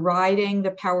 If you're riding the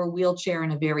power wheelchair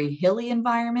in a very hilly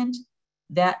environment,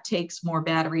 that takes more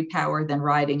battery power than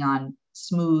riding on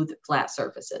smooth, flat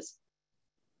surfaces.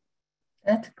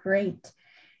 That's great.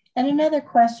 And another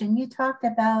question, you talked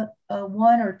about a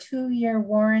 1 or 2 year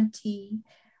warranty.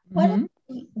 What is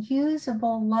the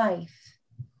usable life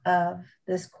of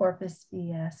this Corpus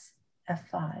VS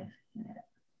F5?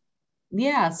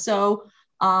 Yeah, so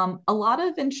a lot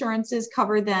of insurances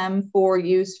cover them for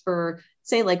use for,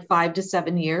 say, like 5 to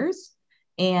 7 years.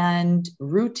 And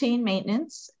routine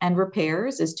maintenance and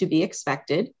repairs is to be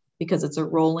expected because it's a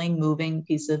rolling, moving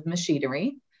piece of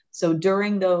machinery. So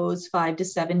during those 5 to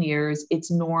 7 years,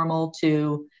 it's normal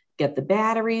to get the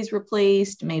batteries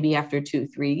replaced, maybe after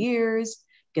 2-3 years,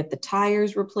 get the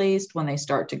tires replaced when they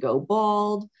start to go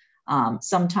bald.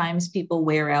 Sometimes people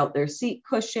wear out their seat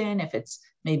cushion. If it's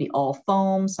maybe all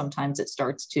foam, sometimes it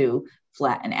starts to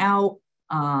flatten out,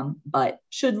 but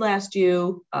should last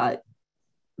you,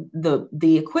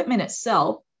 the equipment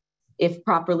itself, if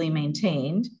properly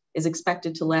maintained, is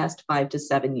expected to last 5 to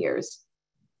 7 years.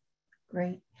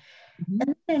 Great.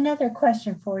 And another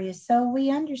question for you. So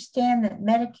we understand that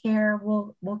Medicare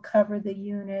will cover the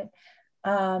unit.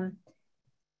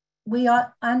 We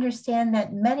understand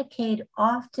that Medicaid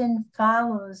often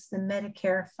follows the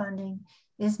Medicare funding.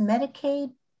 Is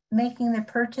Medicaid making the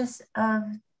purchase of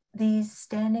these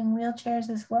standing wheelchairs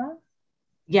as well?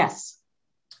 Yes.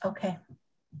 Okay,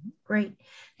 great.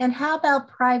 And how about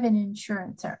private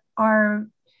insurance? Are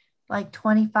like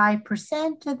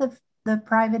 25% of the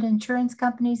private insurance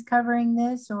companies covering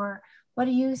this, or what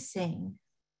are you seeing?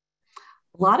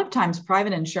 A lot of times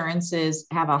private insurances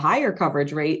have a higher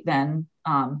coverage rate than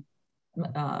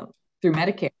through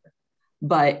Medicare.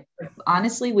 But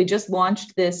honestly, we just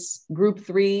launched this Group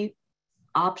 3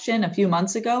 option a few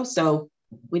months ago, so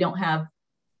we don't have,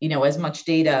 as much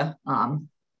data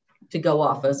to go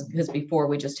off as because before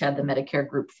we just had the Medicare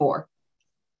Group 4.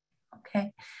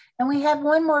 Okay, and we have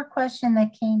one more question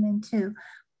that came in too.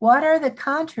 What are the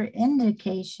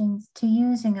contraindications to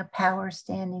using a power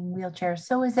standing wheelchair?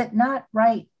 So is it not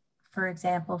right, for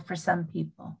example, for some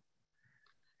people?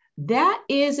 That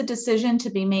is a decision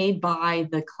to be made by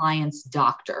the client's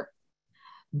doctor.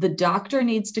 The doctor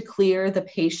needs to clear the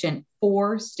patient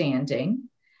for standing,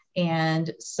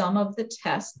 and some of the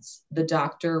tests the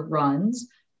doctor runs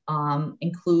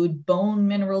include bone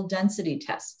mineral density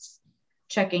tests,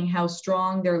 checking how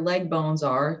strong their leg bones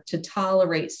are to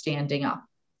tolerate standing up.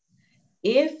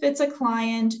 If it's a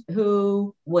client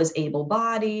who was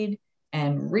able-bodied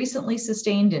and recently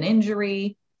sustained an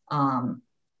injury,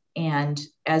 And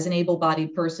as an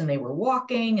able-bodied person, they were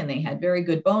walking and they had very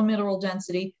good bone mineral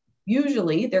density.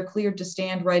 Usually they're cleared to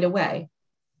stand right away.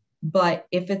 But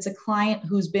if it's a client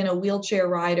who's been a wheelchair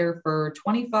rider for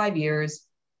 25 years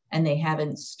and they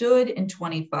haven't stood in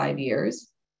 25 years,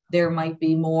 there might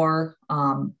be more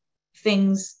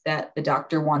things that the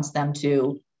doctor wants them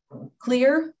to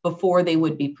clear before they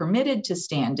would be permitted to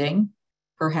standing.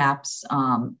 Perhaps,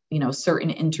 certain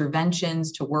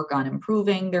interventions to work on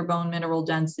improving their bone mineral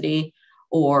density,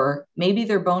 or maybe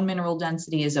their bone mineral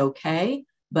density is okay,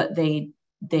 but they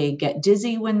get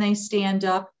dizzy when they stand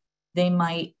up. They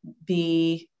might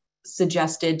be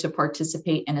suggested to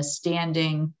participate in a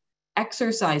standing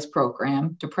exercise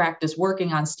program to practice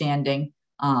working on standing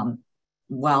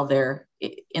while they're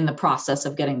in the process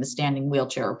of getting the standing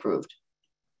wheelchair approved.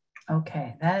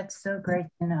 Okay, that's so great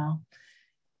to know.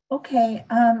 Okay,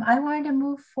 I wanted to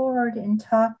move forward and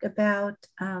talk about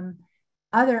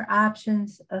other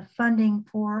options of funding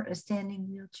for a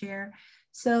standing wheelchair.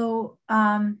 So,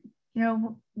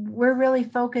 we're really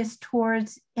focused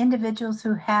towards individuals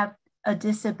who have a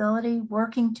disability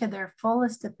working to their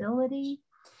fullest ability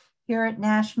here at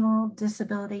National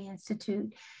Disability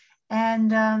Institute.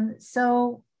 And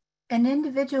so an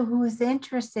individual who is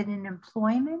interested in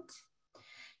employment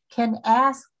can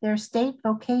ask their state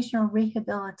vocational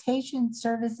rehabilitation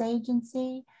service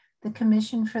agency, the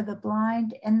Commission for the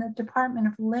Blind, and the Department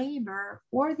of Labor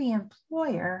or the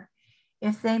employer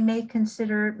if they may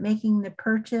consider making the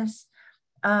purchase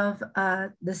of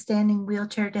the standing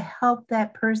wheelchair to help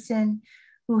that person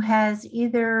who has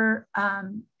either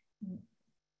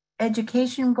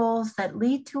education goals that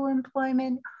lead to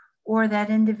employment, or that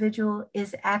individual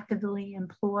is actively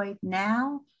employed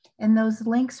now. And those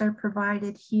links are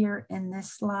provided here in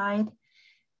this slide.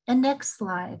 And next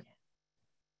slide.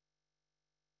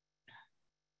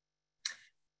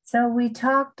 So we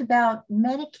talked about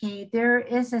Medicaid. There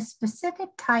is a specific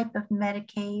type of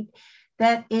Medicaid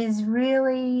that is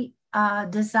really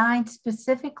designed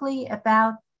specifically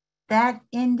about that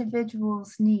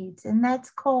individual's needs, and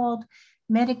that's called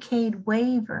Medicaid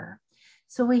waiver.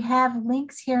 So we have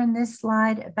links here in this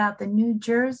slide about the New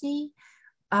Jersey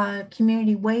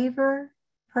Community Waiver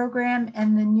Program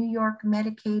and the New York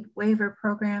Medicaid Waiver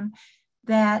Program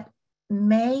that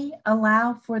may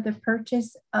allow for the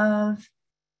purchase of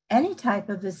any type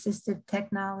of assistive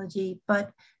technology,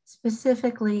 but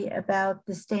specifically about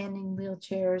the standing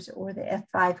wheelchairs or the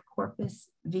F5 Corpus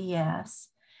VS.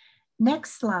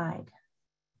 Next slide.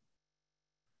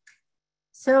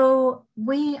 So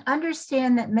we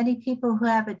understand that many people who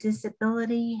have a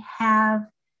disability have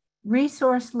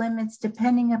resource limits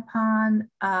depending upon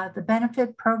the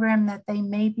benefit program that they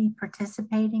may be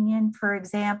participating in. For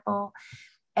example,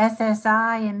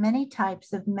 SSI and many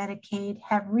types of Medicaid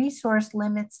have resource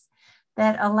limits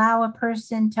that allow a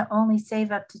person to only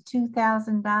save up to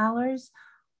 $2,000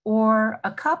 or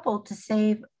a couple to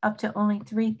save up to only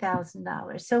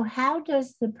 $3,000. So how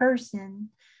does the person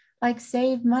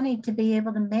save money to be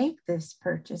able to make this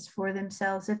purchase for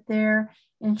themselves if their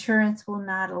insurance will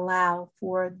not allow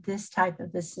for this type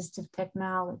of assistive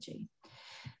technology?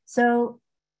 So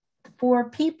for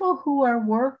people who are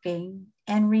working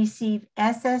and receive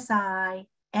SSI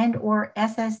and or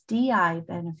SSDI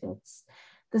benefits,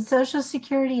 the Social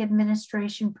Security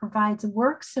Administration provides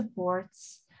work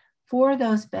supports for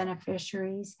those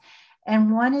beneficiaries.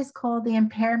 And one is called the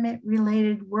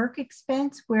impairment-related work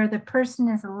expense, where the person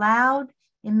is allowed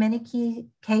in many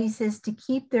cases to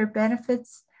keep their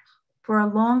benefits for a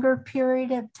longer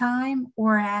period of time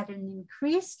or at an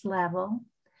increased level,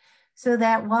 so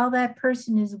that while that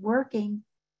person is working,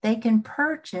 they can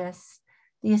purchase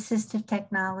the assistive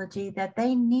technology that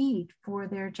they need for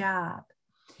their job.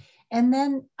 And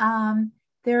then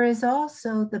there is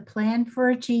also the Plan for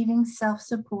Achieving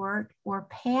Self-Support or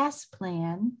PASS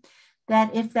plan,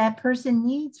 that if that person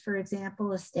needs, for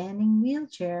example, a standing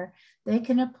wheelchair, they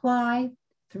can apply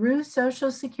through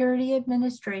Social Security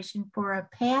Administration for a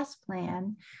PASS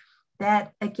plan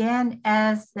that, again,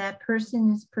 as that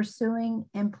person is pursuing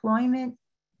employment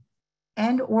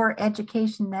and or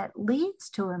education that leads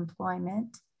to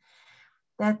employment,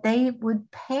 that they would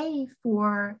pay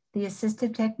for the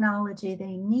assistive technology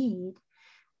they need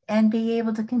and be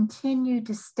able to continue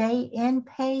to stay in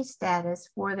pay status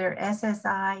for their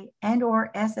SSI and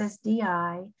or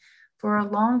SSDI for a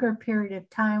longer period of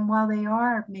time while they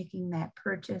are making that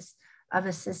purchase of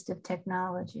assistive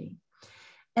technology.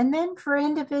 And then for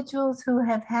individuals who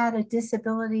have had a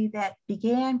disability that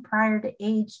began prior to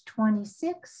age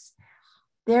 26,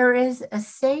 there is a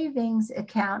savings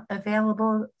account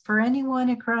available for anyone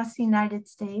across the United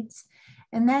States,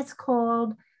 and that's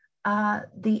called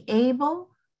the ABLE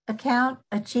account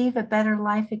achieve a better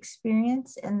life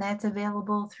experience, and that's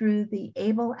available through the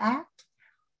ABLE Act.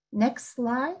 Next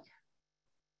slide.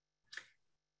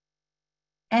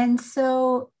 And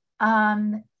so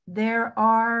there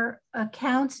are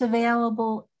accounts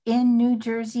available in New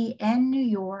Jersey and New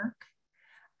York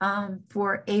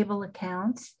for ABLE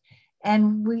accounts.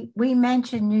 And we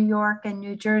mentioned New York and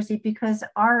New Jersey because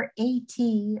our AT,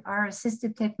 our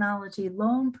Assistive Technology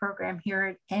Loan Program here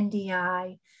at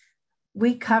NDI,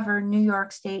 we cover New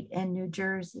York State and New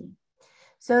Jersey.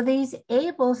 So these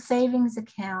ABLE savings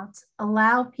accounts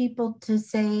allow people to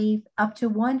save up to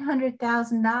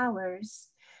 $100,000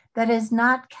 that is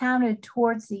not counted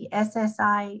towards the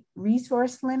SSI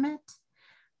resource limit,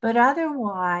 but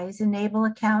otherwise an ABLE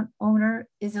account owner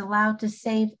is allowed to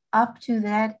save up to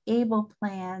that ABLE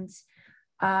plan's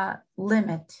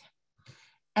limit.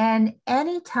 And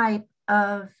any type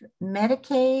of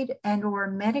Medicaid and or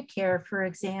Medicare, for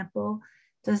example,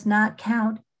 does not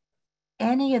count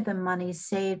any of the money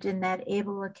saved in that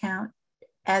ABLE account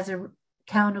as a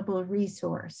countable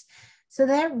resource. So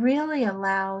that really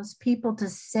allows people to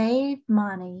save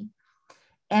money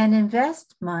and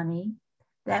invest money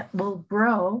that will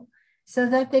grow so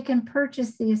that they can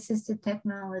purchase the assistive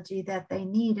technology that they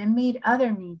need and meet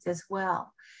other needs as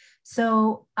well.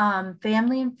 So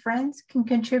family and friends can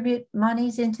contribute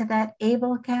monies into that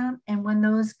ABLE account. And when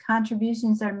those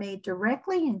contributions are made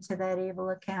directly into that ABLE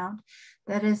account,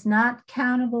 that is not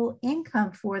countable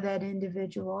income for that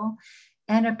individual.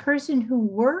 And a person who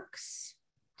works,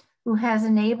 who has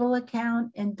an ABLE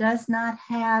account and does not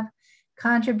have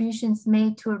contributions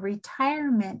made to a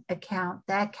retirement account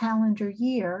that calendar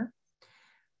year,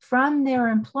 from their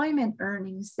employment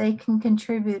earnings, they can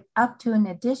contribute up to an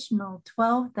additional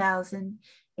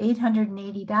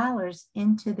 $12,880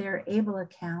 into their ABLE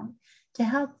account to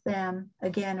help them,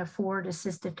 again, afford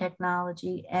assistive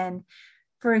technology and,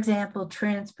 for example,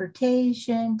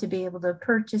 transportation, to be able to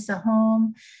purchase a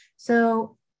home.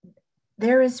 So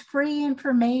there is free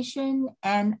information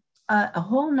and a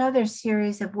whole nother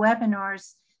series of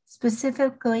webinars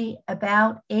specifically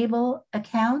about ABLE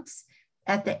accounts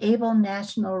at the ABLE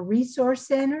National Resource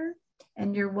Center.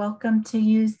 And you're welcome to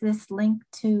use this link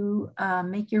to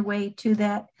make your way to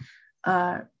that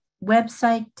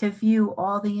website to view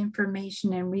all the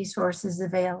information and resources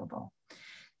available.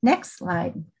 Next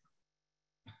slide.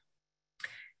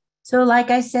 So like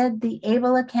I said, the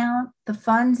ABLE account, the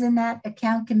funds in that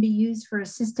account can be used for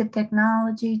assistive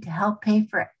technology to help pay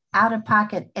for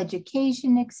out-of-pocket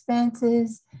education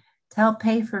expenses, to help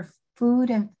pay for food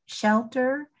and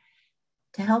shelter,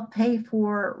 to help pay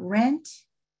for rent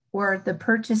or the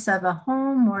purchase of a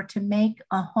home, or to make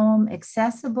a home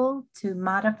accessible, to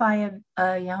modify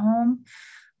a home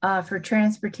for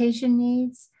transportation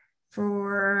needs,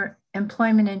 for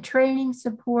employment and training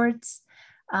supports,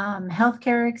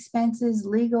 healthcare expenses,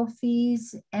 legal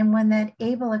fees. And when that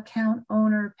ABLE account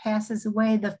owner passes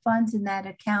away, the funds in that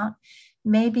account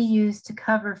may be used to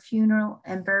cover funeral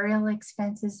and burial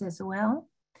expenses as well.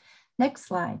 Next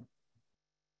slide.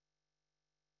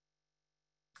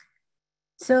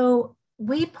 So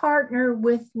we partner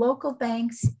with local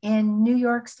banks in New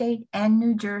York State and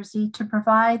New Jersey to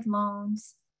provide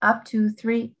loans up to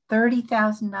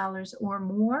 $30,000 or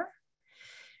more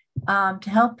to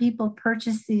help people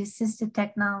purchase the assistive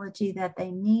technology that they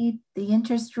need. The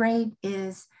interest rate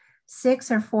is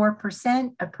 6 or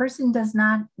 4%. A person does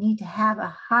not need to have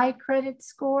a high credit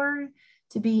score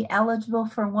to be eligible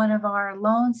for one of our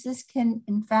loans. This can,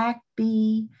 in fact,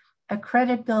 be a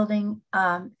credit building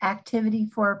activity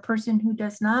for a person who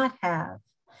does not have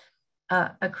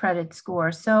a credit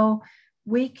score. So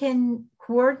we can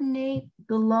coordinate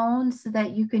the loans so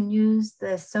that you can use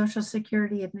the Social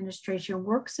Security Administration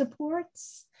work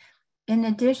supports, in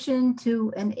addition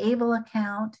to an ABLE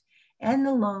account and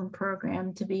the loan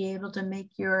program to be able to make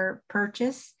your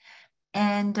purchase.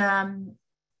 And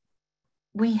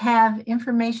we have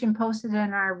information posted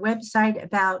on our website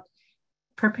about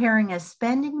preparing a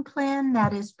spending plan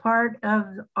that is part of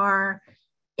our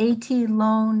AT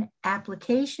loan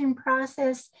application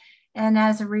process. And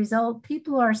as a result,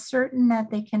 people are certain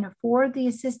that they can afford the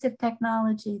assistive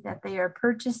technology that they are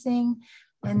purchasing.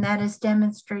 And that is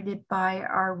demonstrated by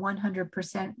our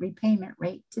 100% repayment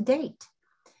rate to date.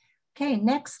 Okay,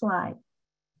 next slide.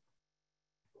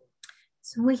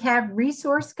 So we have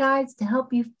resource guides to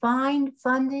help you find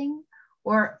funding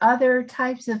or other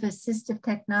types of assistive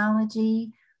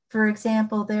technology. For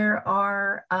example, there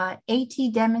are AT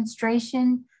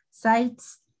demonstration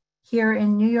sites here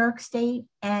in New York State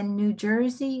and New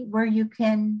Jersey, where you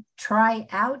can try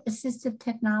out assistive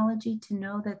technology to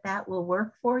know that that will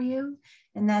work for you.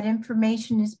 And that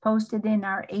information is posted in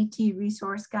our AT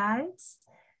resource guides.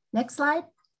 Next slide.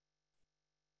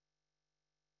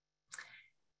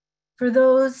 For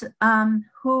those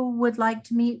who would like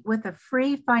to meet with a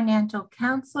free financial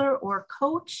counselor or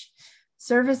coach,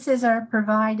 services are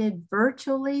provided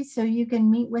virtually, so you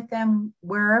can meet with them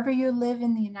wherever you live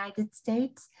in the United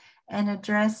States and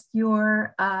address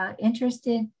your interest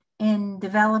in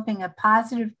developing a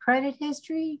positive credit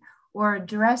history or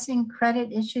addressing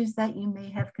credit issues that you may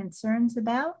have concerns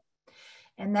about.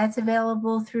 And that's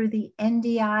available through the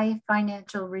NDI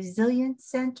Financial Resilience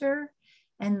Center.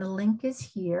 And the link is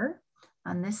here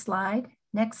on this slide.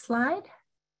 Next slide.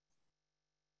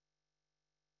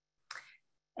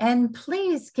 And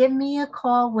please give me a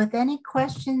call with any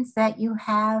questions that you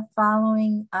have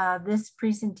following this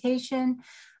presentation.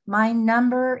 My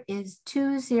number is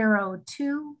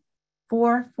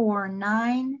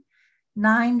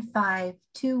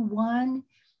 202-449-9521.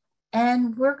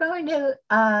 And we're going to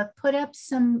put up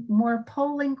some more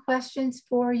polling questions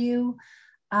for you.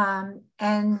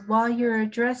 And while you're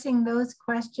addressing those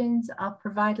questions, I'll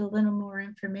provide a little more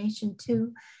information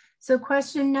too. So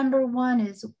question number 1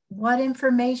 is, what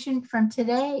information from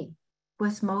today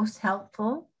was most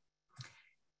helpful?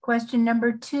 Question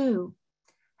number 2,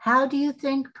 how do you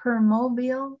think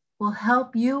Permobil will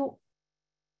help you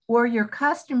or your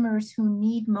customers who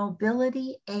need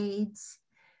mobility aids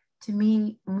to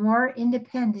be more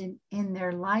independent in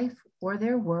their life or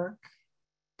their work?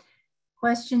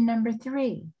 Question number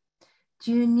 3,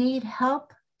 do you need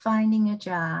help finding a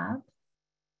job?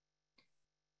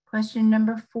 Question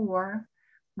number 4,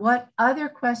 what other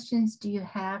questions do you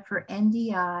have for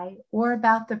NDI or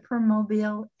about the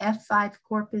Permobil F5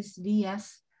 Corpus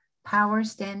VS power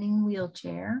standing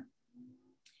wheelchair?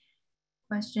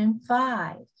 Question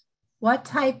 5, what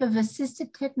type of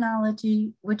assistive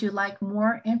technology would you like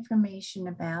more information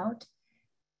about?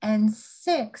 And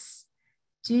 6,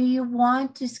 do you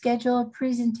want to schedule a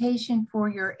presentation for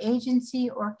your agency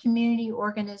or community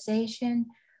organization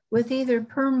with either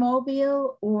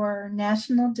Permobil or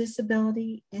National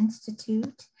Disability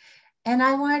Institute? And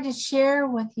I wanted to share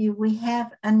with you, we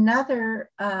have another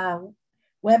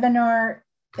webinar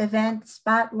event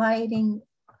spotlighting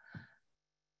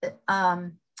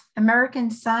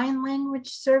American Sign Language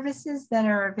services that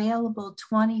are available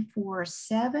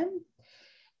 24/7.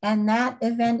 And that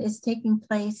event is taking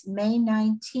place May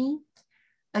 19th,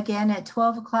 again at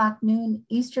 12 o'clock noon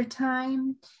Eastern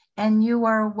time. And you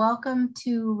are welcome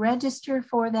to register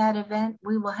for that event.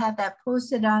 We will have that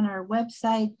posted on our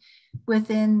website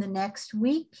within the next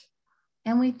week.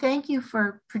 And we thank you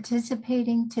for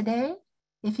participating today.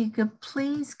 If you could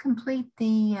please complete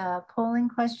the polling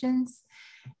questions.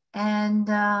 And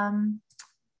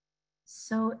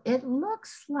so it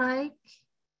looks like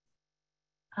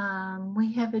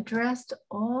we have addressed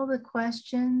all the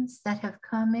questions that have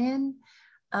come in.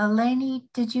 Eleni,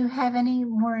 did you have any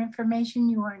more information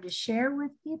you wanted to share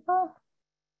with people?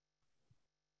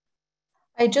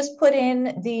 I just put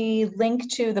in the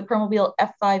link to the Permobil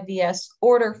F5 VS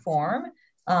order form,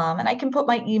 and I can put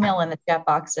my email in the chat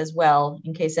box as well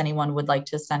in case anyone would like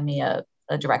to send me a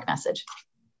direct message.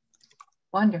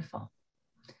 Wonderful.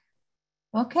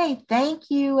 Okay, thank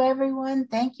you, everyone.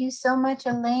 Thank you so much,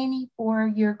 Eleni, for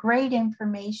your great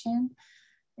information.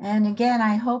 And again,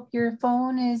 I hope your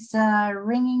phone is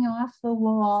ringing off the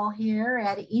wall here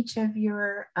at each of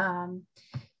your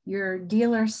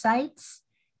dealer sites.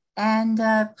 And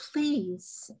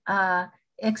please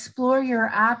explore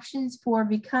your options for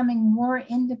becoming more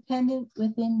independent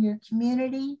within your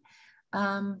community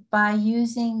by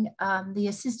using the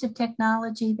assistive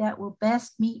technology that will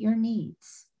best meet your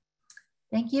needs.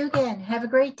 Thank you again. Have a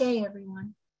great day,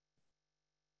 everyone.